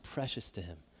described as precious to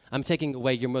him. I'm taking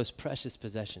away your most precious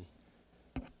possession.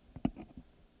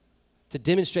 To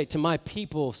demonstrate to my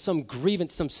people some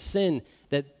grievance, some sin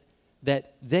that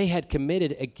they had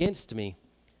committed against me.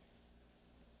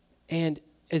 And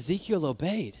Ezekiel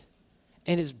obeyed.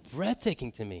 And it's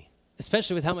breathtaking to me,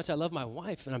 especially with how much I love my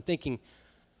wife. And I'm thinking,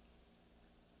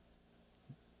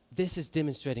 this is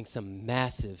demonstrating some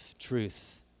massive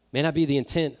truth. May not be the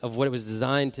intent of what it was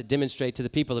designed to demonstrate to the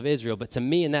people of Israel, but to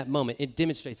me in that moment, it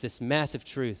demonstrates this massive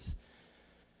truth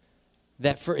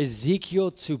that for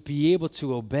Ezekiel to be able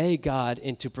to obey God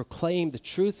and to proclaim the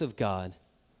truth of God,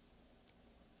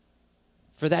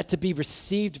 for that to be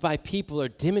received by people or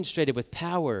demonstrated with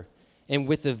power and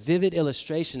with the vivid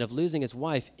illustration of losing his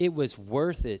wife, it was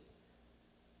worth it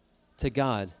to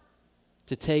God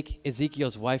to take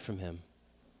Ezekiel's wife from him,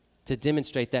 to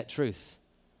demonstrate that truth.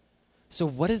 So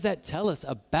what does that tell us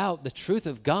about the truth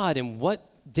of God and what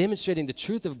demonstrating the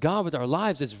truth of God with our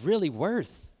lives is really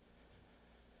worth?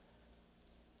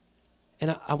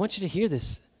 And I want you to hear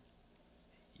this.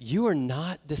 You are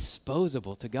not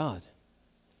disposable to God.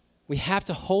 We have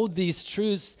to hold these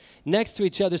truths next to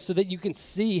each other so that you can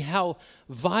see how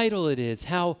vital it is,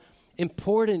 how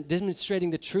important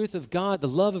demonstrating the truth of God, the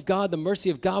love of God, the mercy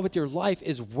of God with your life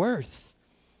is worth.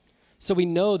 So we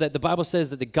know that the Bible says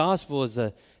that the gospel is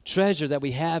a treasure that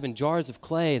we have in jars of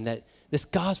clay and that this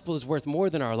gospel is worth more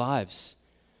than our lives.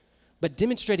 But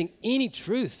demonstrating any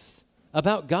truth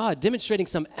about God, demonstrating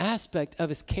some aspect of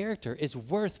his character is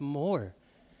worth more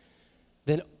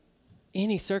than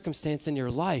any circumstance in your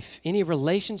life, any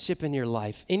relationship in your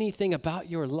life, anything about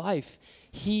your life.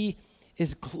 He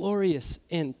is glorious,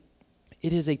 and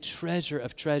it is a treasure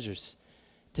of treasures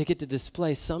to get to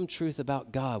display some truth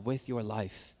about God with your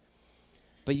life.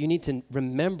 But you need to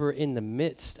remember in the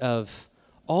midst of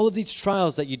all of these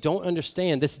trials that you don't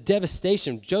understand, this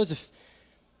devastation, Joseph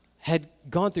had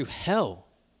gone through hell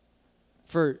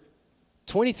for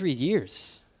 23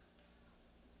 years.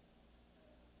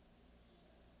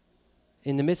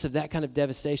 In the midst of that kind of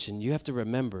devastation, you have to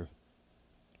remember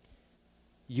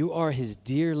you are his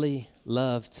dearly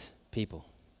loved people.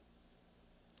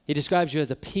 He describes you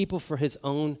as a people for his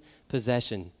own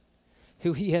possession,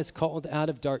 who he has called out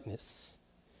of darkness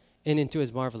and into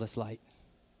his marvelous light.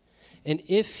 And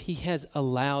if he has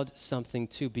allowed something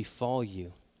to befall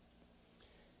you,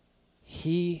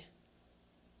 he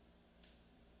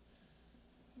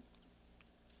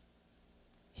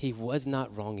was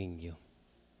not wronging you.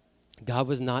 God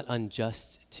was not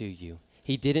unjust to you.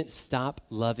 He didn't stop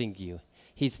loving you.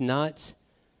 He's not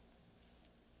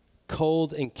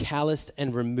cold and calloused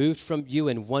and removed from you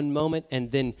in one moment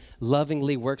and then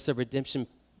lovingly works a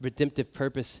redemptive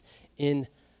purpose in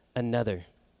another.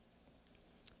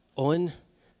 On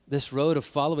this road of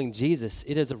following Jesus,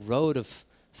 it is a road of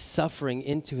suffering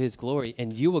into his glory,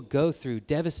 and you will go through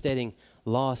devastating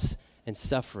loss and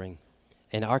suffering.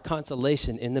 And our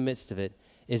consolation in the midst of it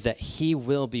is that he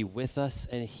will be with us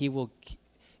and he will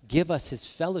give us his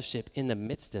fellowship in the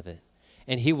midst of it.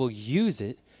 And he will use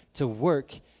it to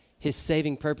work his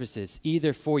saving purposes,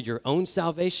 either for your own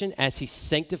salvation as he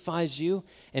sanctifies you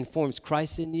and forms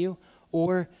Christ in you,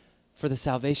 or for the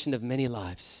salvation of many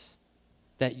lives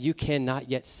that you cannot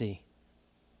yet see.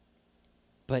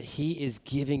 But he is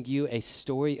giving you a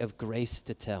story of grace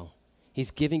to tell.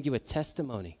 He's giving you a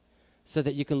testimony so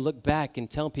that you can look back and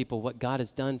tell people what God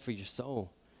has done for your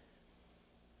soul.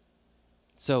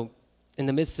 So, in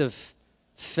the midst of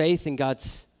faith in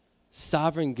God's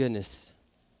sovereign goodness,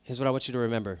 here's what I want you to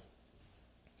remember.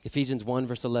 Ephesians 1,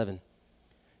 verse 11.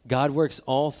 God works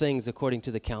all things according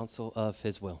to the counsel of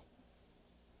his will.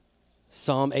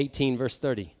 Psalm 18, verse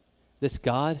 30. This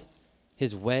God,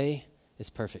 his way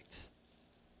is perfect.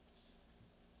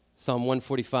 Psalm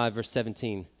 145, verse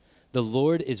 17. The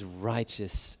Lord is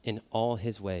righteous in all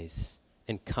his ways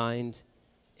and kind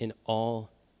in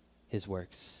all his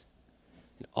works.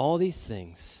 And all these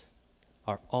things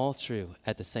are all true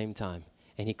at the same time.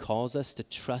 And he calls us to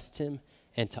trust him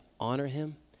and to honor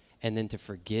him and then to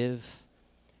forgive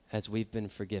as we've been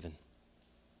forgiven.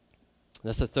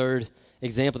 That's the third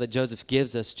example that Joseph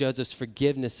gives us, Joseph's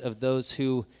forgiveness of those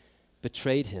who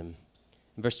betrayed him.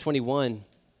 In verse 21,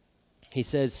 he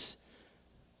says,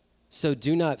 so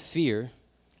do not fear.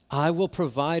 I will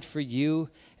provide for you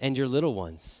and your little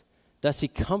ones. Thus he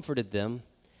comforted them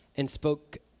and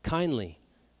spoke kindly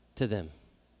to them.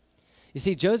 You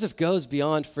see, Joseph goes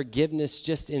beyond forgiveness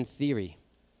just in theory,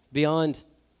 beyond,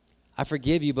 I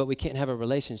forgive you, but we can't have a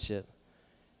relationship.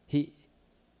 He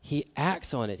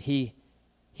acts on it. He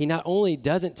not only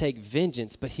doesn't take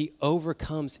vengeance, but he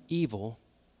overcomes evil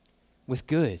with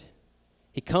good.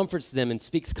 He comforts them and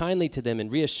speaks kindly to them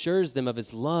and reassures them of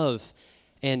his love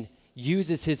and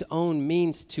uses his own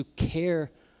means to care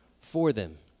for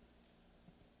them.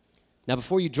 Now,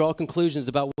 before you draw conclusions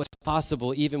about what's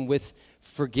possible, even with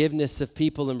forgiveness of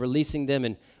people and releasing them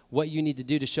and what you need to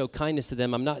do to show kindness to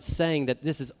them, I'm not saying that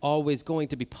this is always going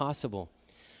to be possible.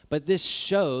 But this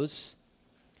shows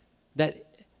that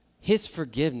his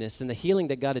forgiveness and the healing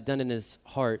that God had done in his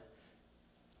heart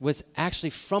was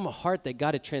actually from a heart that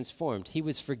God had transformed. He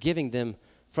was forgiving them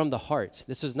from the heart.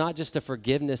 This was not just a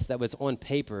forgiveness that was on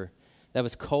paper, that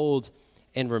was cold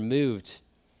and removed.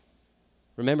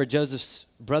 Remember, Joseph's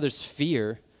brother's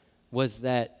fear was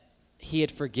that he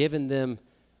had forgiven them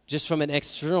just from an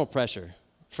external pressure,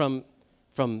 from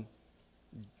all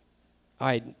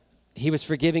right, he was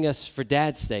forgiving us for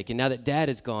dad's sake, and now that dad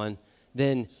is gone,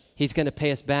 then he's going to pay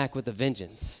us back with a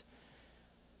vengeance.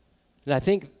 And I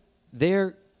think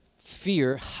their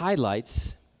fear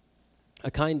highlights a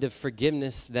kind of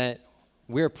forgiveness that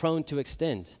we're prone to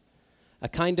extend, a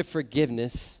kind of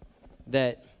forgiveness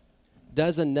that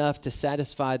does enough to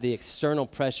satisfy the external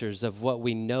pressures of what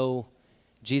we know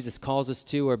Jesus calls us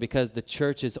to, or because the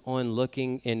church is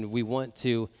onlooking and we want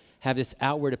to have this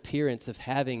outward appearance of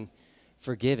having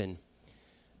forgiven.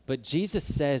 But Jesus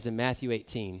says in Matthew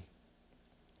 18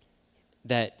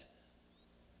 that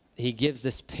he gives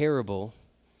this parable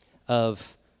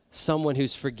of someone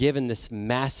who's forgiven this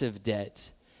massive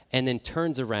debt and then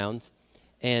turns around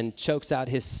and chokes out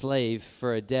his slave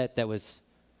for a debt that was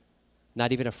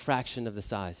not even a fraction of the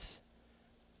size.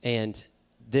 And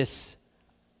this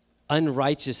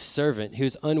unrighteous servant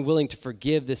who's unwilling to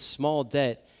forgive this small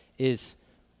debt is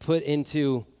put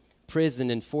into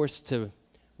prison and forced to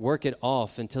work it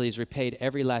off until he's repaid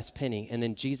every last penny. And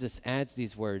then Jesus adds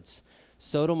these words,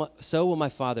 so will my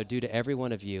Father do to every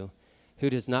one of you who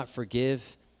does not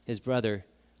forgive his brother,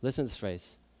 listen to this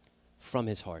phrase, from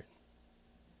his heart.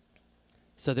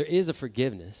 So there is a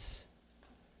forgiveness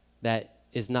that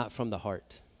is not from the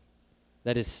heart,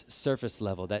 that is surface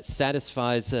level, that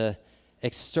satisfies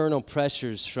external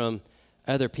pressures from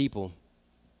other people.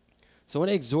 So I want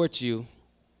to exhort you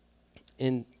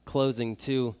in closing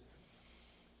to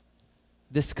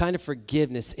this kind of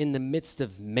forgiveness in the midst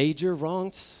of major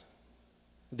wrongs,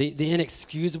 the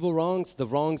inexcusable wrongs, the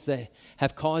wrongs that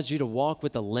have caused you to walk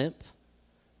with a limp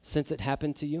since it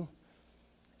happened to you,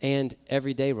 and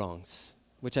everyday wrongs,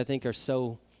 which I think are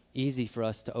so easy for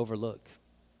us to overlook.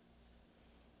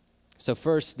 So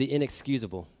first, the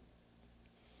inexcusable.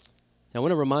 Now, I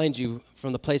want to remind you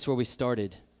from the place where we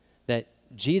started that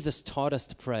Jesus taught us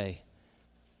to pray,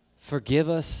 forgive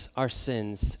us our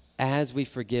sins as we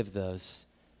forgive those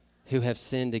who have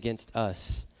sinned against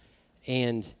us.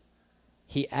 And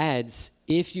he adds,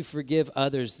 if you forgive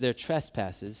others their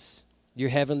trespasses, your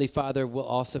heavenly Father will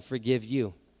also forgive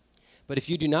you. But if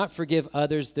you do not forgive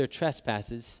others their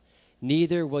trespasses,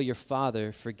 neither will your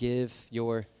Father forgive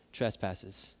your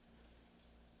trespasses.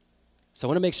 So I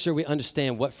want to make sure we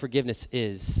understand what forgiveness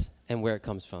is and where it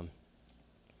comes from.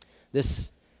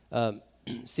 This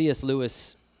C.S.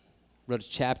 Lewis wrote a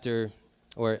chapter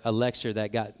or a lecture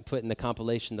that got put in the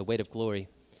compilation, The Weight of Glory,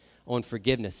 on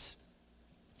forgiveness.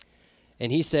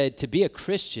 And he said, to be a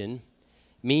Christian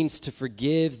means to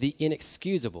forgive the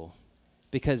inexcusable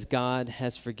because God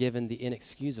has forgiven the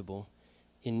inexcusable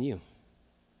in you.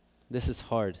 This is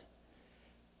hard.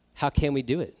 How can we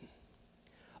do it?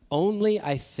 Only,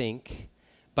 I think,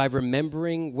 by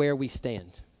remembering where we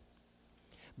stand,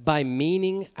 by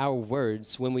meaning our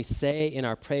words when we say in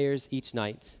our prayers each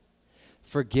night,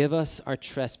 forgive us our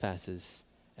trespasses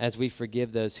as we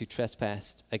forgive those who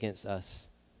trespassed against us.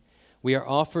 We are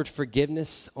offered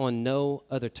forgiveness on no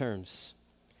other terms.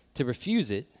 To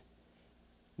refuse it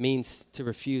means to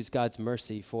refuse God's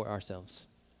mercy for ourselves.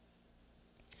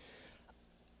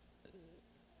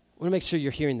 want to make sure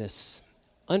you're hearing this.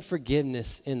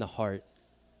 Unforgiveness in the heart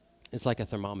is like a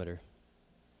thermometer.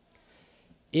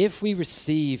 If we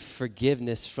receive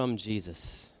forgiveness from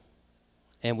Jesus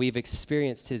and we've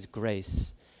experienced his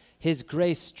grace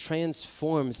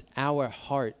transforms our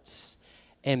hearts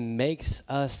and makes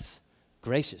us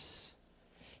gracious.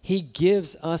 He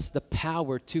gives us the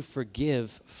power to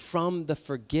forgive from the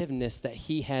forgiveness that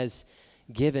he has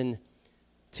given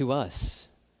to us.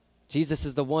 Jesus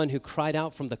is the one who cried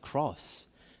out from the cross,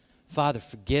 Father,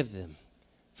 forgive them,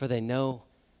 for they know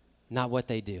not what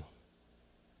they do.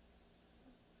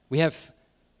 We have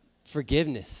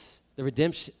forgiveness, the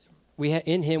redemption.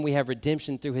 In him we have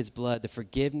redemption through his blood, the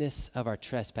forgiveness of our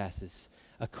trespasses,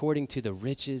 according to the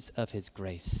riches of his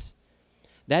grace.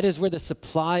 That is where the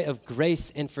supply of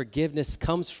grace and forgiveness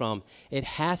comes from. It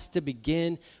has to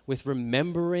begin with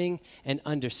remembering and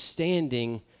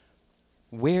understanding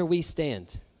where we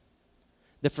stand.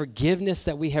 The forgiveness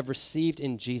that we have received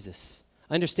in Jesus.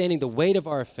 Understanding the weight of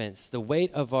our offense, the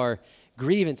weight of our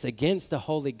grievance against the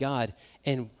holy God,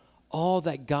 and all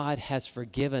that God has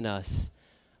forgiven us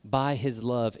by his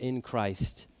love in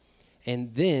Christ.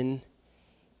 And then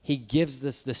he gives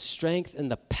us the strength and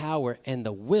the power and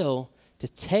the will to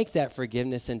take that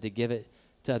forgiveness and to give it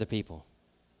to other people.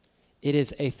 It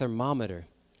is a thermometer.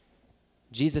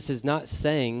 Jesus is not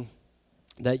saying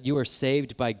that you are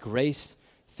saved by grace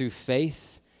through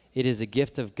faith. It is a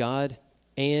gift of God,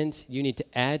 and you need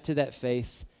to add to that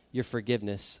faith your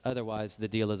forgiveness. Otherwise, the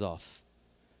deal is off.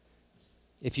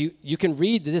 If you can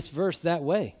read this verse that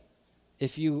way,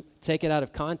 if you take it out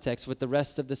of context with the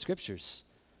rest of the scriptures.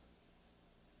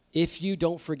 If you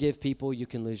don't forgive people, you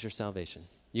can lose your salvation.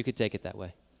 You could take it that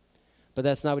way. But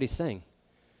that's not what he's saying.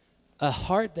 A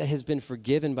heart that has been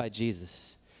forgiven by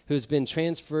Jesus, who has been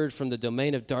transferred from the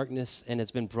domain of darkness and has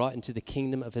been brought into the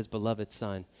kingdom of his beloved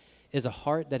Son, is a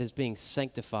heart that is being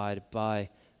sanctified by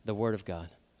the Word of God,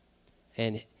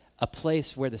 and a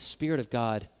place where the Spirit of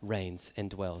God reigns and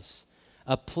dwells,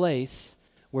 a place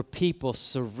where people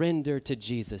surrender to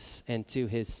Jesus and to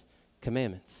his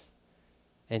commandments.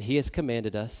 And he has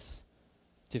commanded us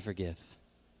to forgive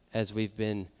as we've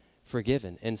been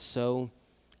forgiven, and so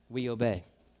we obey.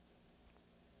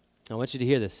 I want you to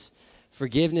hear this.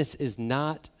 Forgiveness is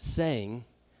not saying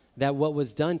that what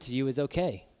was done to you is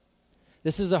okay.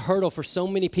 This is a hurdle for so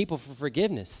many people for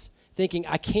forgiveness, thinking,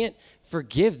 I can't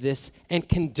forgive this and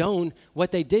condone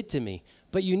what they did to me.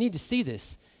 But you need to see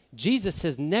this. Jesus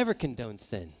has never condoned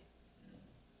sin.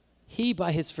 He,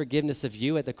 by his forgiveness of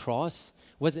you at the cross,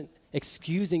 wasn't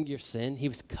excusing your sin. He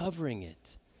was covering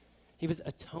it. He was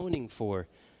atoning for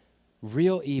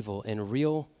real evil and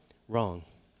real wrong.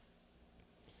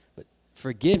 But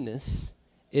forgiveness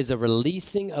is a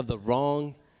releasing of the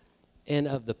wrong and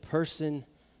of the person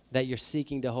that you're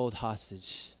seeking to hold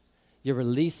hostage. You're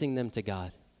releasing them to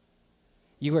God.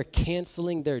 You are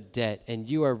canceling their debt, and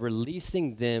you are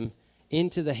releasing them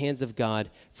into the hands of God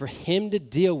for him to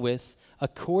deal with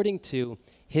according to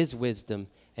his wisdom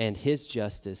and his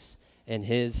justice and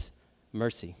his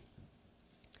mercy.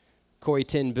 Corrie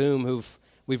ten Boom, who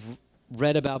we've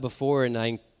read about before, and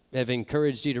I have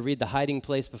encouraged you to read The Hiding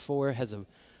Place before, has a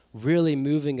really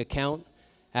moving account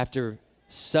after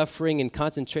suffering in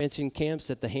concentration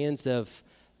camps at the hands of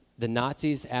the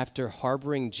Nazis after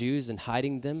harboring Jews and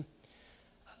hiding them.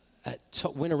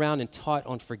 Went around and taught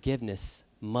on forgiveness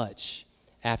much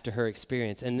after her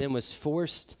experience, and then was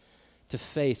forced to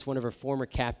face one of her former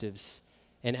captives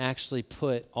and actually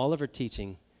put all of her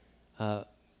teaching,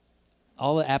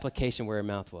 all the application where her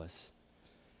mouth was.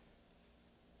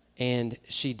 And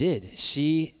she did.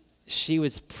 She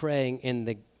was praying,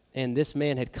 and this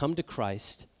man had come to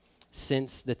Christ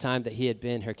since the time that he had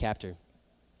been her captor.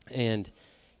 And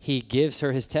he gives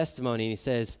her his testimony, and he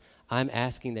says, I'm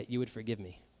asking that you would forgive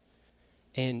me.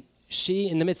 And she,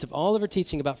 in the midst of all of her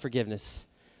teaching about forgiveness,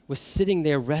 was sitting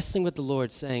there wrestling with the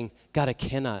Lord saying, God, I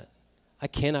cannot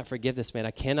forgive this man.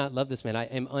 I cannot love this man. I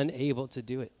am unable to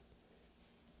do it.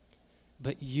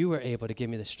 But you are able to give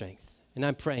me the strength. And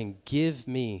I'm praying, give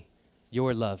me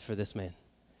your love for this man.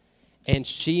 And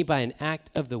she, by an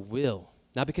act of the will,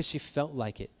 not because she felt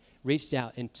like it, reached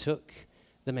out and took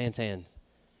the man's hand.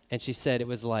 And she said it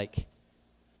was like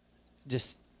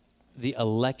just the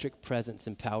electric presence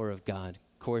and power of God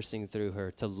coursing through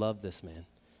her to love this man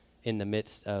in the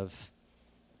midst of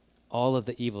all of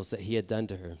the evils that he had done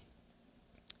to her.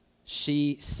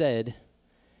 She said,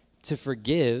 to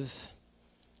forgive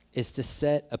is to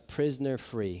set a prisoner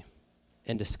free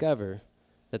and discover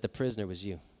that the prisoner was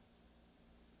you.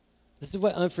 This is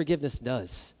what unforgiveness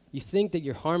does. You think that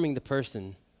you're harming the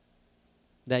person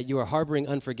that you are harboring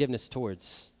unforgiveness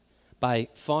towards by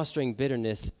fostering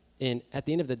bitterness And at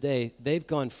the end of the day, they've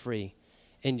gone free,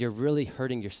 and you're really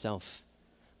hurting yourself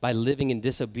by living in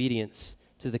disobedience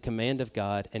to the command of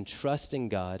God and trusting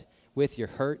God with your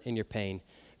hurt and your pain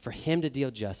for him to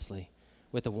deal justly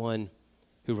with the one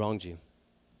who wronged you.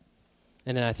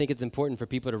 And then I think it's important for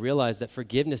people to realize that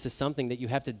forgiveness is something that you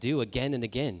have to do again and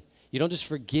again. You don't just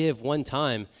forgive one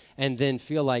time and then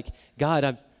feel like,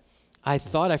 God, I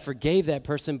thought I forgave that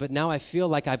person, but now I feel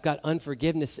like I've got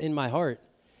unforgiveness in my heart.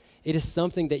 It is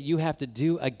something that you have to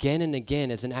do again and again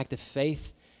as an act of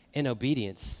faith and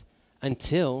obedience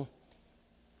until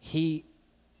he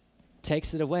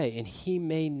takes it away. And he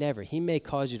may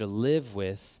cause you to live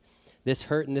with this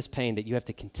hurt and this pain that you have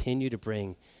to continue to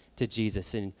bring to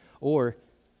Jesus. Or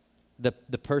the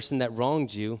person that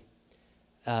wronged you,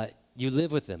 you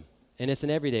live with them, and it's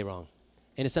an everyday wrong.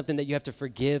 And it's something that you have to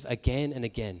forgive again and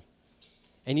again.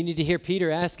 And you need to hear Peter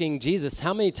asking Jesus,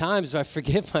 how many times do I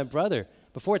forgive my brother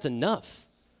before it's enough?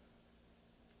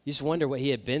 You just wonder what he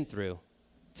had been through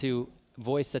to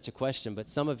voice such a question. But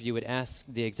some of you would ask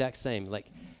the exact same, like,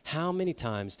 how many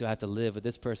times do I have to live with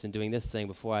this person doing this thing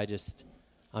before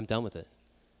I'm done with it?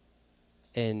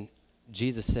 And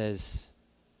Jesus says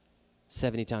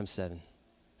 70 times 7.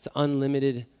 It's an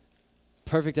unlimited,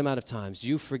 perfect amount of times.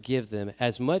 You forgive them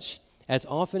as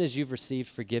often as you've received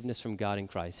forgiveness from God in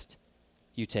Christ.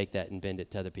 You take that and bend it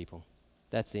to other people.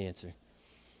 That's the answer.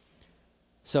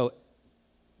 So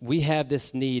we have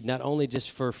this need not only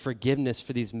just for forgiveness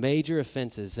for these major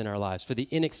offenses in our lives, for the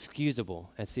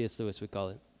inexcusable, as C.S. Lewis would call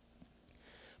it,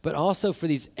 but also for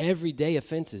these everyday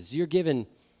offenses. You're given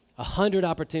 100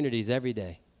 opportunities every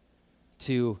day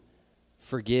to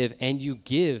forgive, and you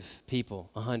give people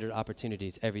 100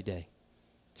 opportunities every day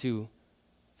to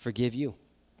forgive you.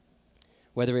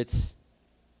 Whether it's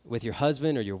with your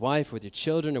husband or your wife, with your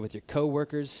children or with your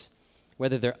coworkers,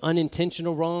 whether they're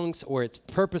unintentional wrongs or it's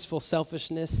purposeful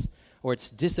selfishness or it's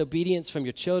disobedience from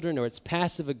your children or it's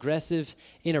passive-aggressive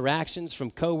interactions from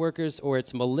coworkers or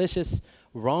it's malicious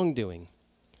wrongdoing.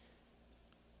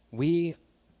 We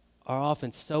are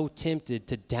often so tempted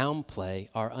to downplay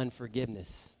our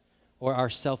unforgiveness or our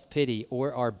self-pity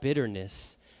or our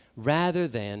bitterness rather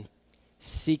than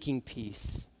seeking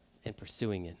peace and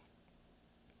pursuing it.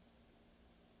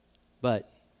 But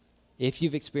if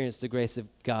you've experienced the grace of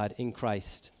God in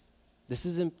Christ, this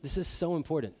is so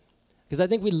important. Because I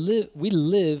think we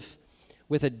live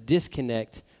with a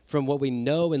disconnect from what we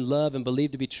know and love and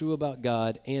believe to be true about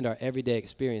God and our everyday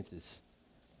experiences.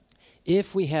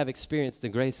 If we have experienced the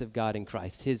grace of God in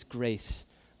Christ, his grace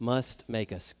must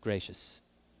make us gracious.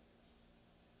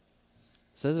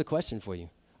 So there's a question for you.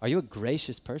 Are you a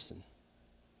gracious person?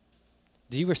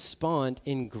 Do you respond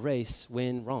in grace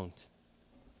when wronged?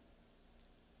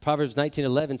 Proverbs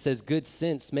 19:11 says, good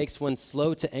sense makes one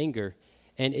slow to anger,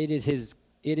 and it is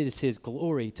his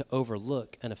glory to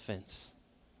overlook an offense.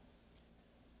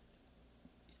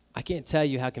 I can't tell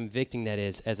you how convicting that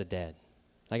is as a dad.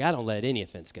 Like, I don't let any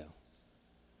offense go.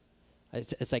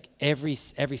 It's like every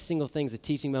single thing is a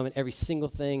teaching moment. Every single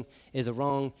thing is a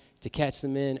wrong to catch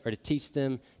them in or to teach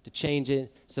them to change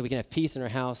it so we can have peace in our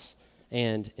house.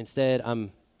 And instead,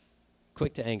 I'm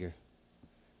quick to anger.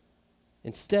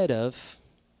 Instead of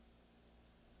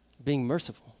being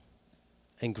merciful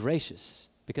and gracious,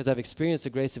 because I've experienced the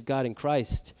grace of God in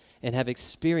Christ and have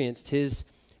experienced his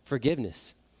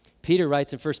forgiveness. Peter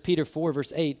writes in 1 Peter 4,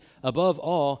 verse 8, above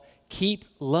all, keep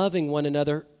loving one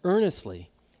another earnestly,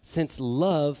 since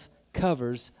love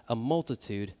covers a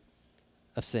multitude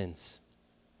of sins.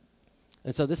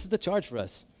 And so this is the charge for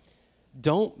us.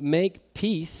 Don't make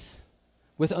peace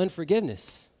with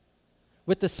unforgiveness,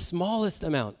 with the smallest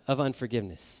amount of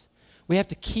unforgiveness. We have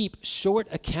to keep short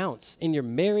accounts in your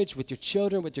marriage, with your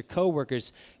children, with your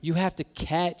coworkers. You have to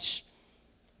catch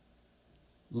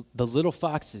the little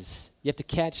foxes. You have to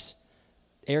catch,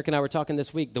 Eric and I were talking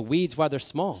this week, the weeds while they're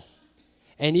small.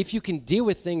 And if you can deal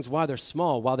with things while they're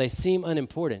small, while they seem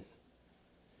unimportant,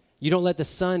 you don't let the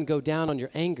sun go down on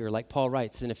your anger, like Paul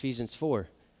writes in Ephesians 4,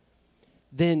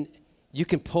 then you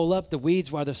can pull up the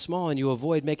weeds while they're small and you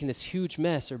avoid making this huge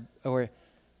mess. Or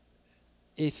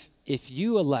if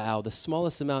you allow the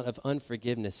smallest amount of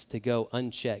unforgiveness to go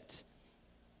unchecked,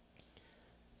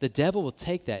 the devil will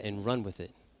take that and run with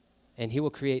it, and he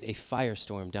will create a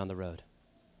firestorm down the road.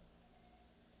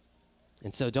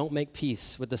 And so don't make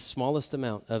peace with the smallest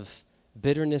amount of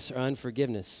bitterness or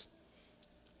unforgiveness.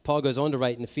 Paul goes on to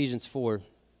write in Ephesians 4,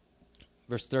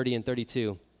 verse 30 and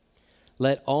 32,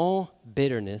 let all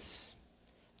bitterness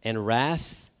and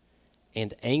wrath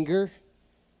and anger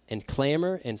and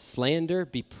clamor and slander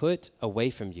be put away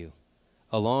from you,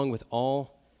 along with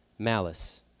all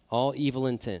malice, all evil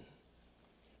intent.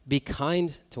 Be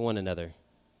kind to one another,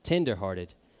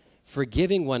 tenderhearted,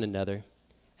 forgiving one another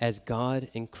as God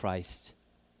in Christ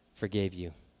forgave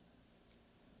you.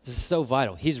 This is so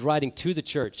vital. He's writing to the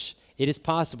church. It is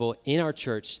possible in our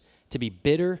church to be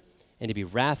bitter and to be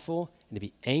wrathful and to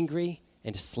be angry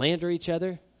and to slander each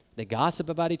other, to gossip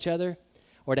about each other,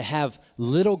 or to have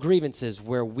little grievances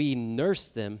where we nurse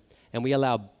them and we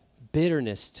allow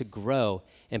bitterness to grow.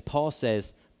 And Paul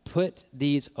says, put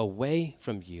these away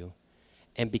from you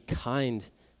and be kind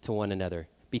to one another.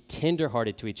 Be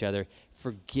tenderhearted to each other.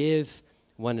 Forgive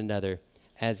one another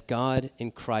as God in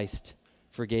Christ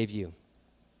forgave you.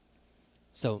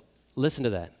 So listen to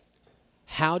that.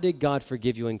 How did God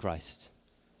forgive you in Christ?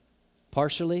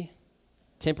 Partially,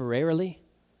 temporarily,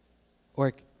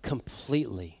 or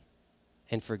completely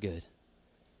and for good?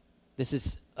 This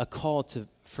is a call to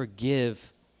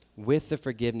forgive with the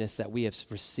forgiveness that we have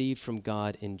received from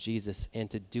God in Jesus, and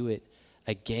to do it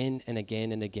again and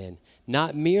again and again.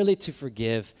 Not merely to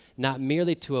forgive, not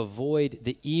merely to avoid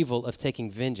the evil of taking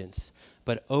vengeance,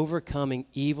 but overcoming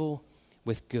evil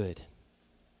with good.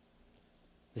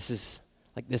 This is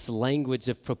like this language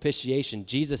of propitiation.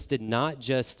 Jesus did not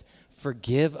just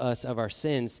forgive us of our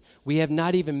sins. We have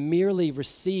not even merely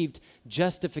received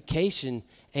justification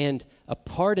and a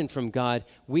pardon from God.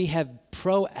 We have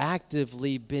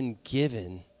proactively been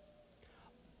given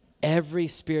every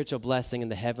spiritual blessing in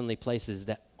the heavenly places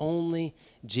that only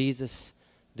Jesus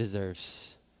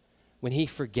deserves. When he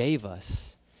forgave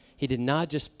us, he did not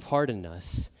just pardon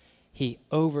us, he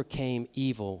overcame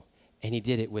evil, and he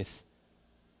did it with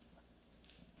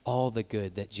all the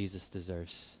good that Jesus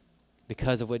deserves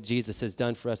because of what Jesus has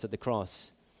done for us at the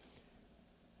cross.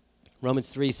 Romans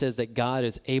 3 says that God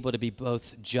is able to be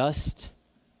both just,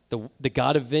 the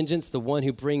God of vengeance, the one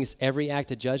who brings every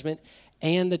act of judgment,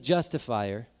 and the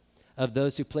justifier of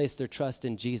those who place their trust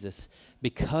in Jesus,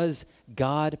 because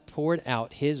God poured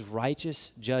out his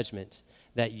righteous judgment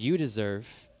that you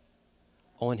deserve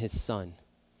on his Son.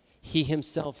 He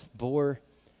himself bore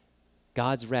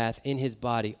God's wrath in his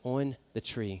body on the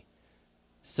tree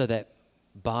so that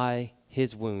by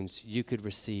his wounds you could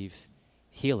receive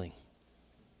healing.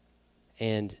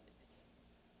 And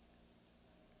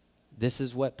this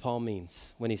is what Paul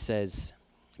means when he says,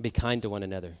 be kind to one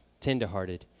another,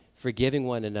 tenderhearted, forgiving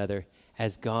one another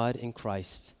as God in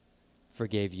Christ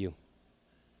forgave you.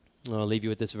 I'll leave you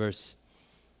with this verse.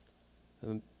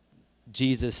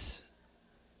 Jesus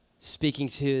speaking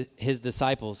to his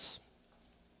disciples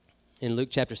in Luke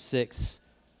chapter 6,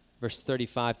 verse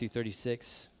 35 through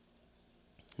 36.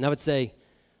 And I would say,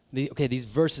 these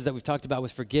verses that we've talked about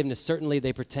with forgiveness, certainly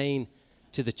they pertain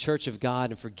to the church of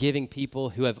God and forgiving people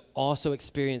who have also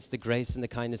experienced the grace and the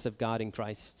kindness of God in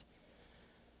Christ.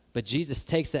 But Jesus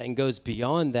takes that and goes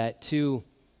beyond that to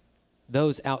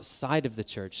those outside of the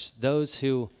church, those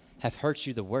who have hurt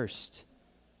you the worst.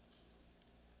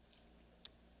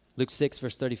 Luke 6,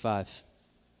 verse 35.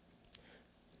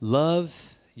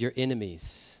 Love your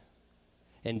enemies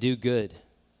and do good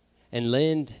and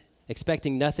lend,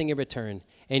 expecting nothing in return,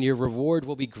 and your reward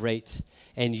will be great,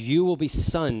 and you will be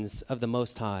sons of the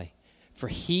Most High, for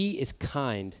he is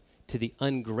kind to the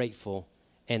ungrateful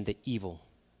and the evil.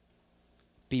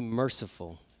 Be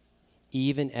merciful,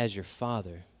 even as your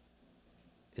Father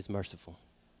is merciful.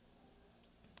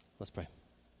 Let's pray.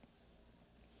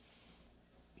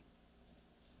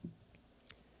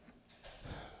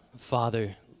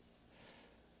 Father,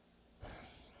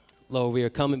 Lord, we are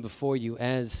coming before you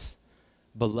as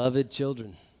beloved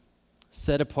children,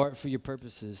 set apart for your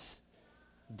purposes,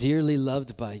 dearly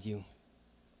loved by you.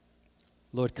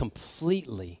 Lord,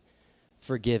 completely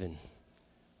forgiven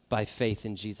by faith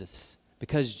in Jesus,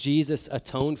 because Jesus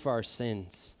atoned for our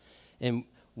sins and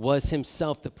was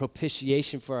himself the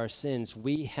propitiation for our sins.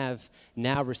 We have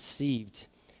now received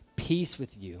peace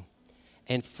with you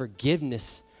and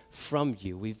forgiveness from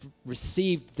you. We've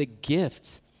received the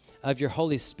gift of your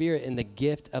Holy Spirit and the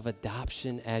gift of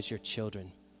adoption as your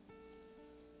children.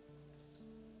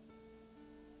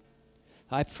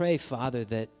 I pray, Father,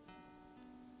 that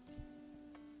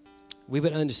we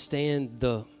would understand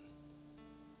the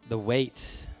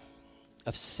weight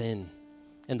of sin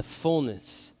and the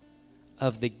fullness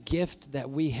of the gift that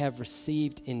we have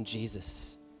received in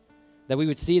Jesus. That we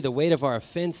would see the weight of our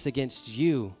offense against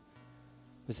you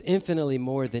was infinitely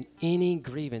more than any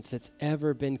grievance that's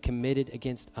ever been committed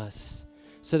against us,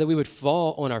 so that we would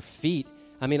fall on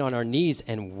our knees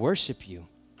and worship you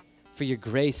for your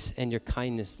grace and your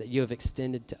kindness that you have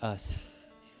extended to us.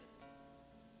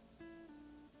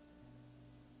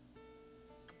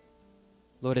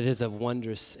 Lord, it is a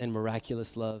wondrous and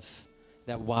miraculous love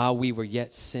that while we were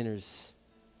yet sinners,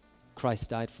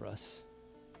 Christ died for us.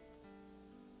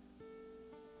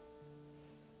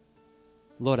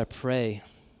 Lord, I pray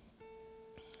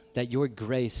that your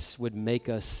grace would make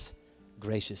us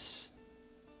gracious,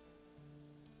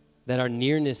 that our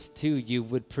nearness to you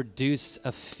would produce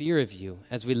a fear of you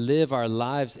as we live our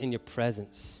lives in your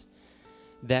presence,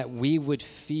 that we would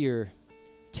fear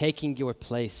taking your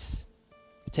place,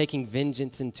 taking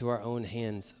vengeance into our own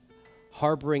hands,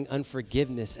 harboring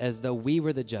unforgiveness as though we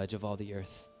were the judge of all the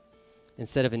earth,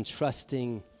 instead of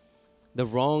entrusting the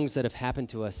wrongs that have happened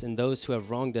to us and those who have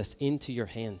wronged us into your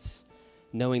hands,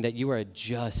 knowing that you are a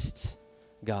just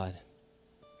God.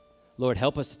 Lord,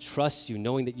 help us to trust you,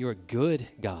 knowing that you're a good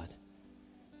God.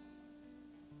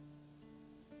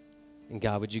 And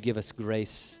God, would you give us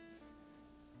grace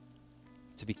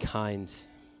to be kind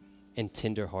and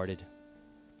tenderhearted,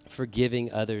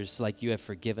 forgiving others like you have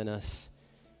forgiven us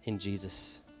in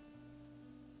Jesus.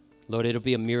 Lord, it'll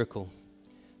be a miracle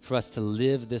for us to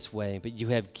live this way, but you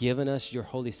have given us your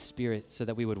Holy Spirit so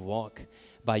that we would walk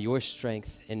by your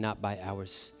strength and not by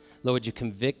ours. Lord, would you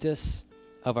convict us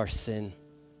of our sin?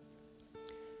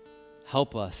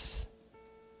 Help us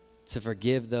to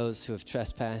forgive those who have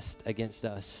trespassed against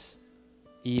us,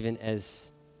 even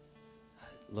as,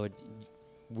 Lord,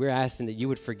 we're asking that you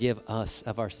would forgive us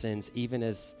of our sins, even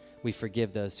as we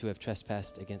forgive those who have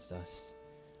trespassed against us.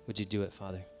 Would you do it,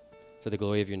 Father, for the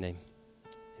glory of your name?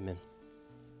 Amen.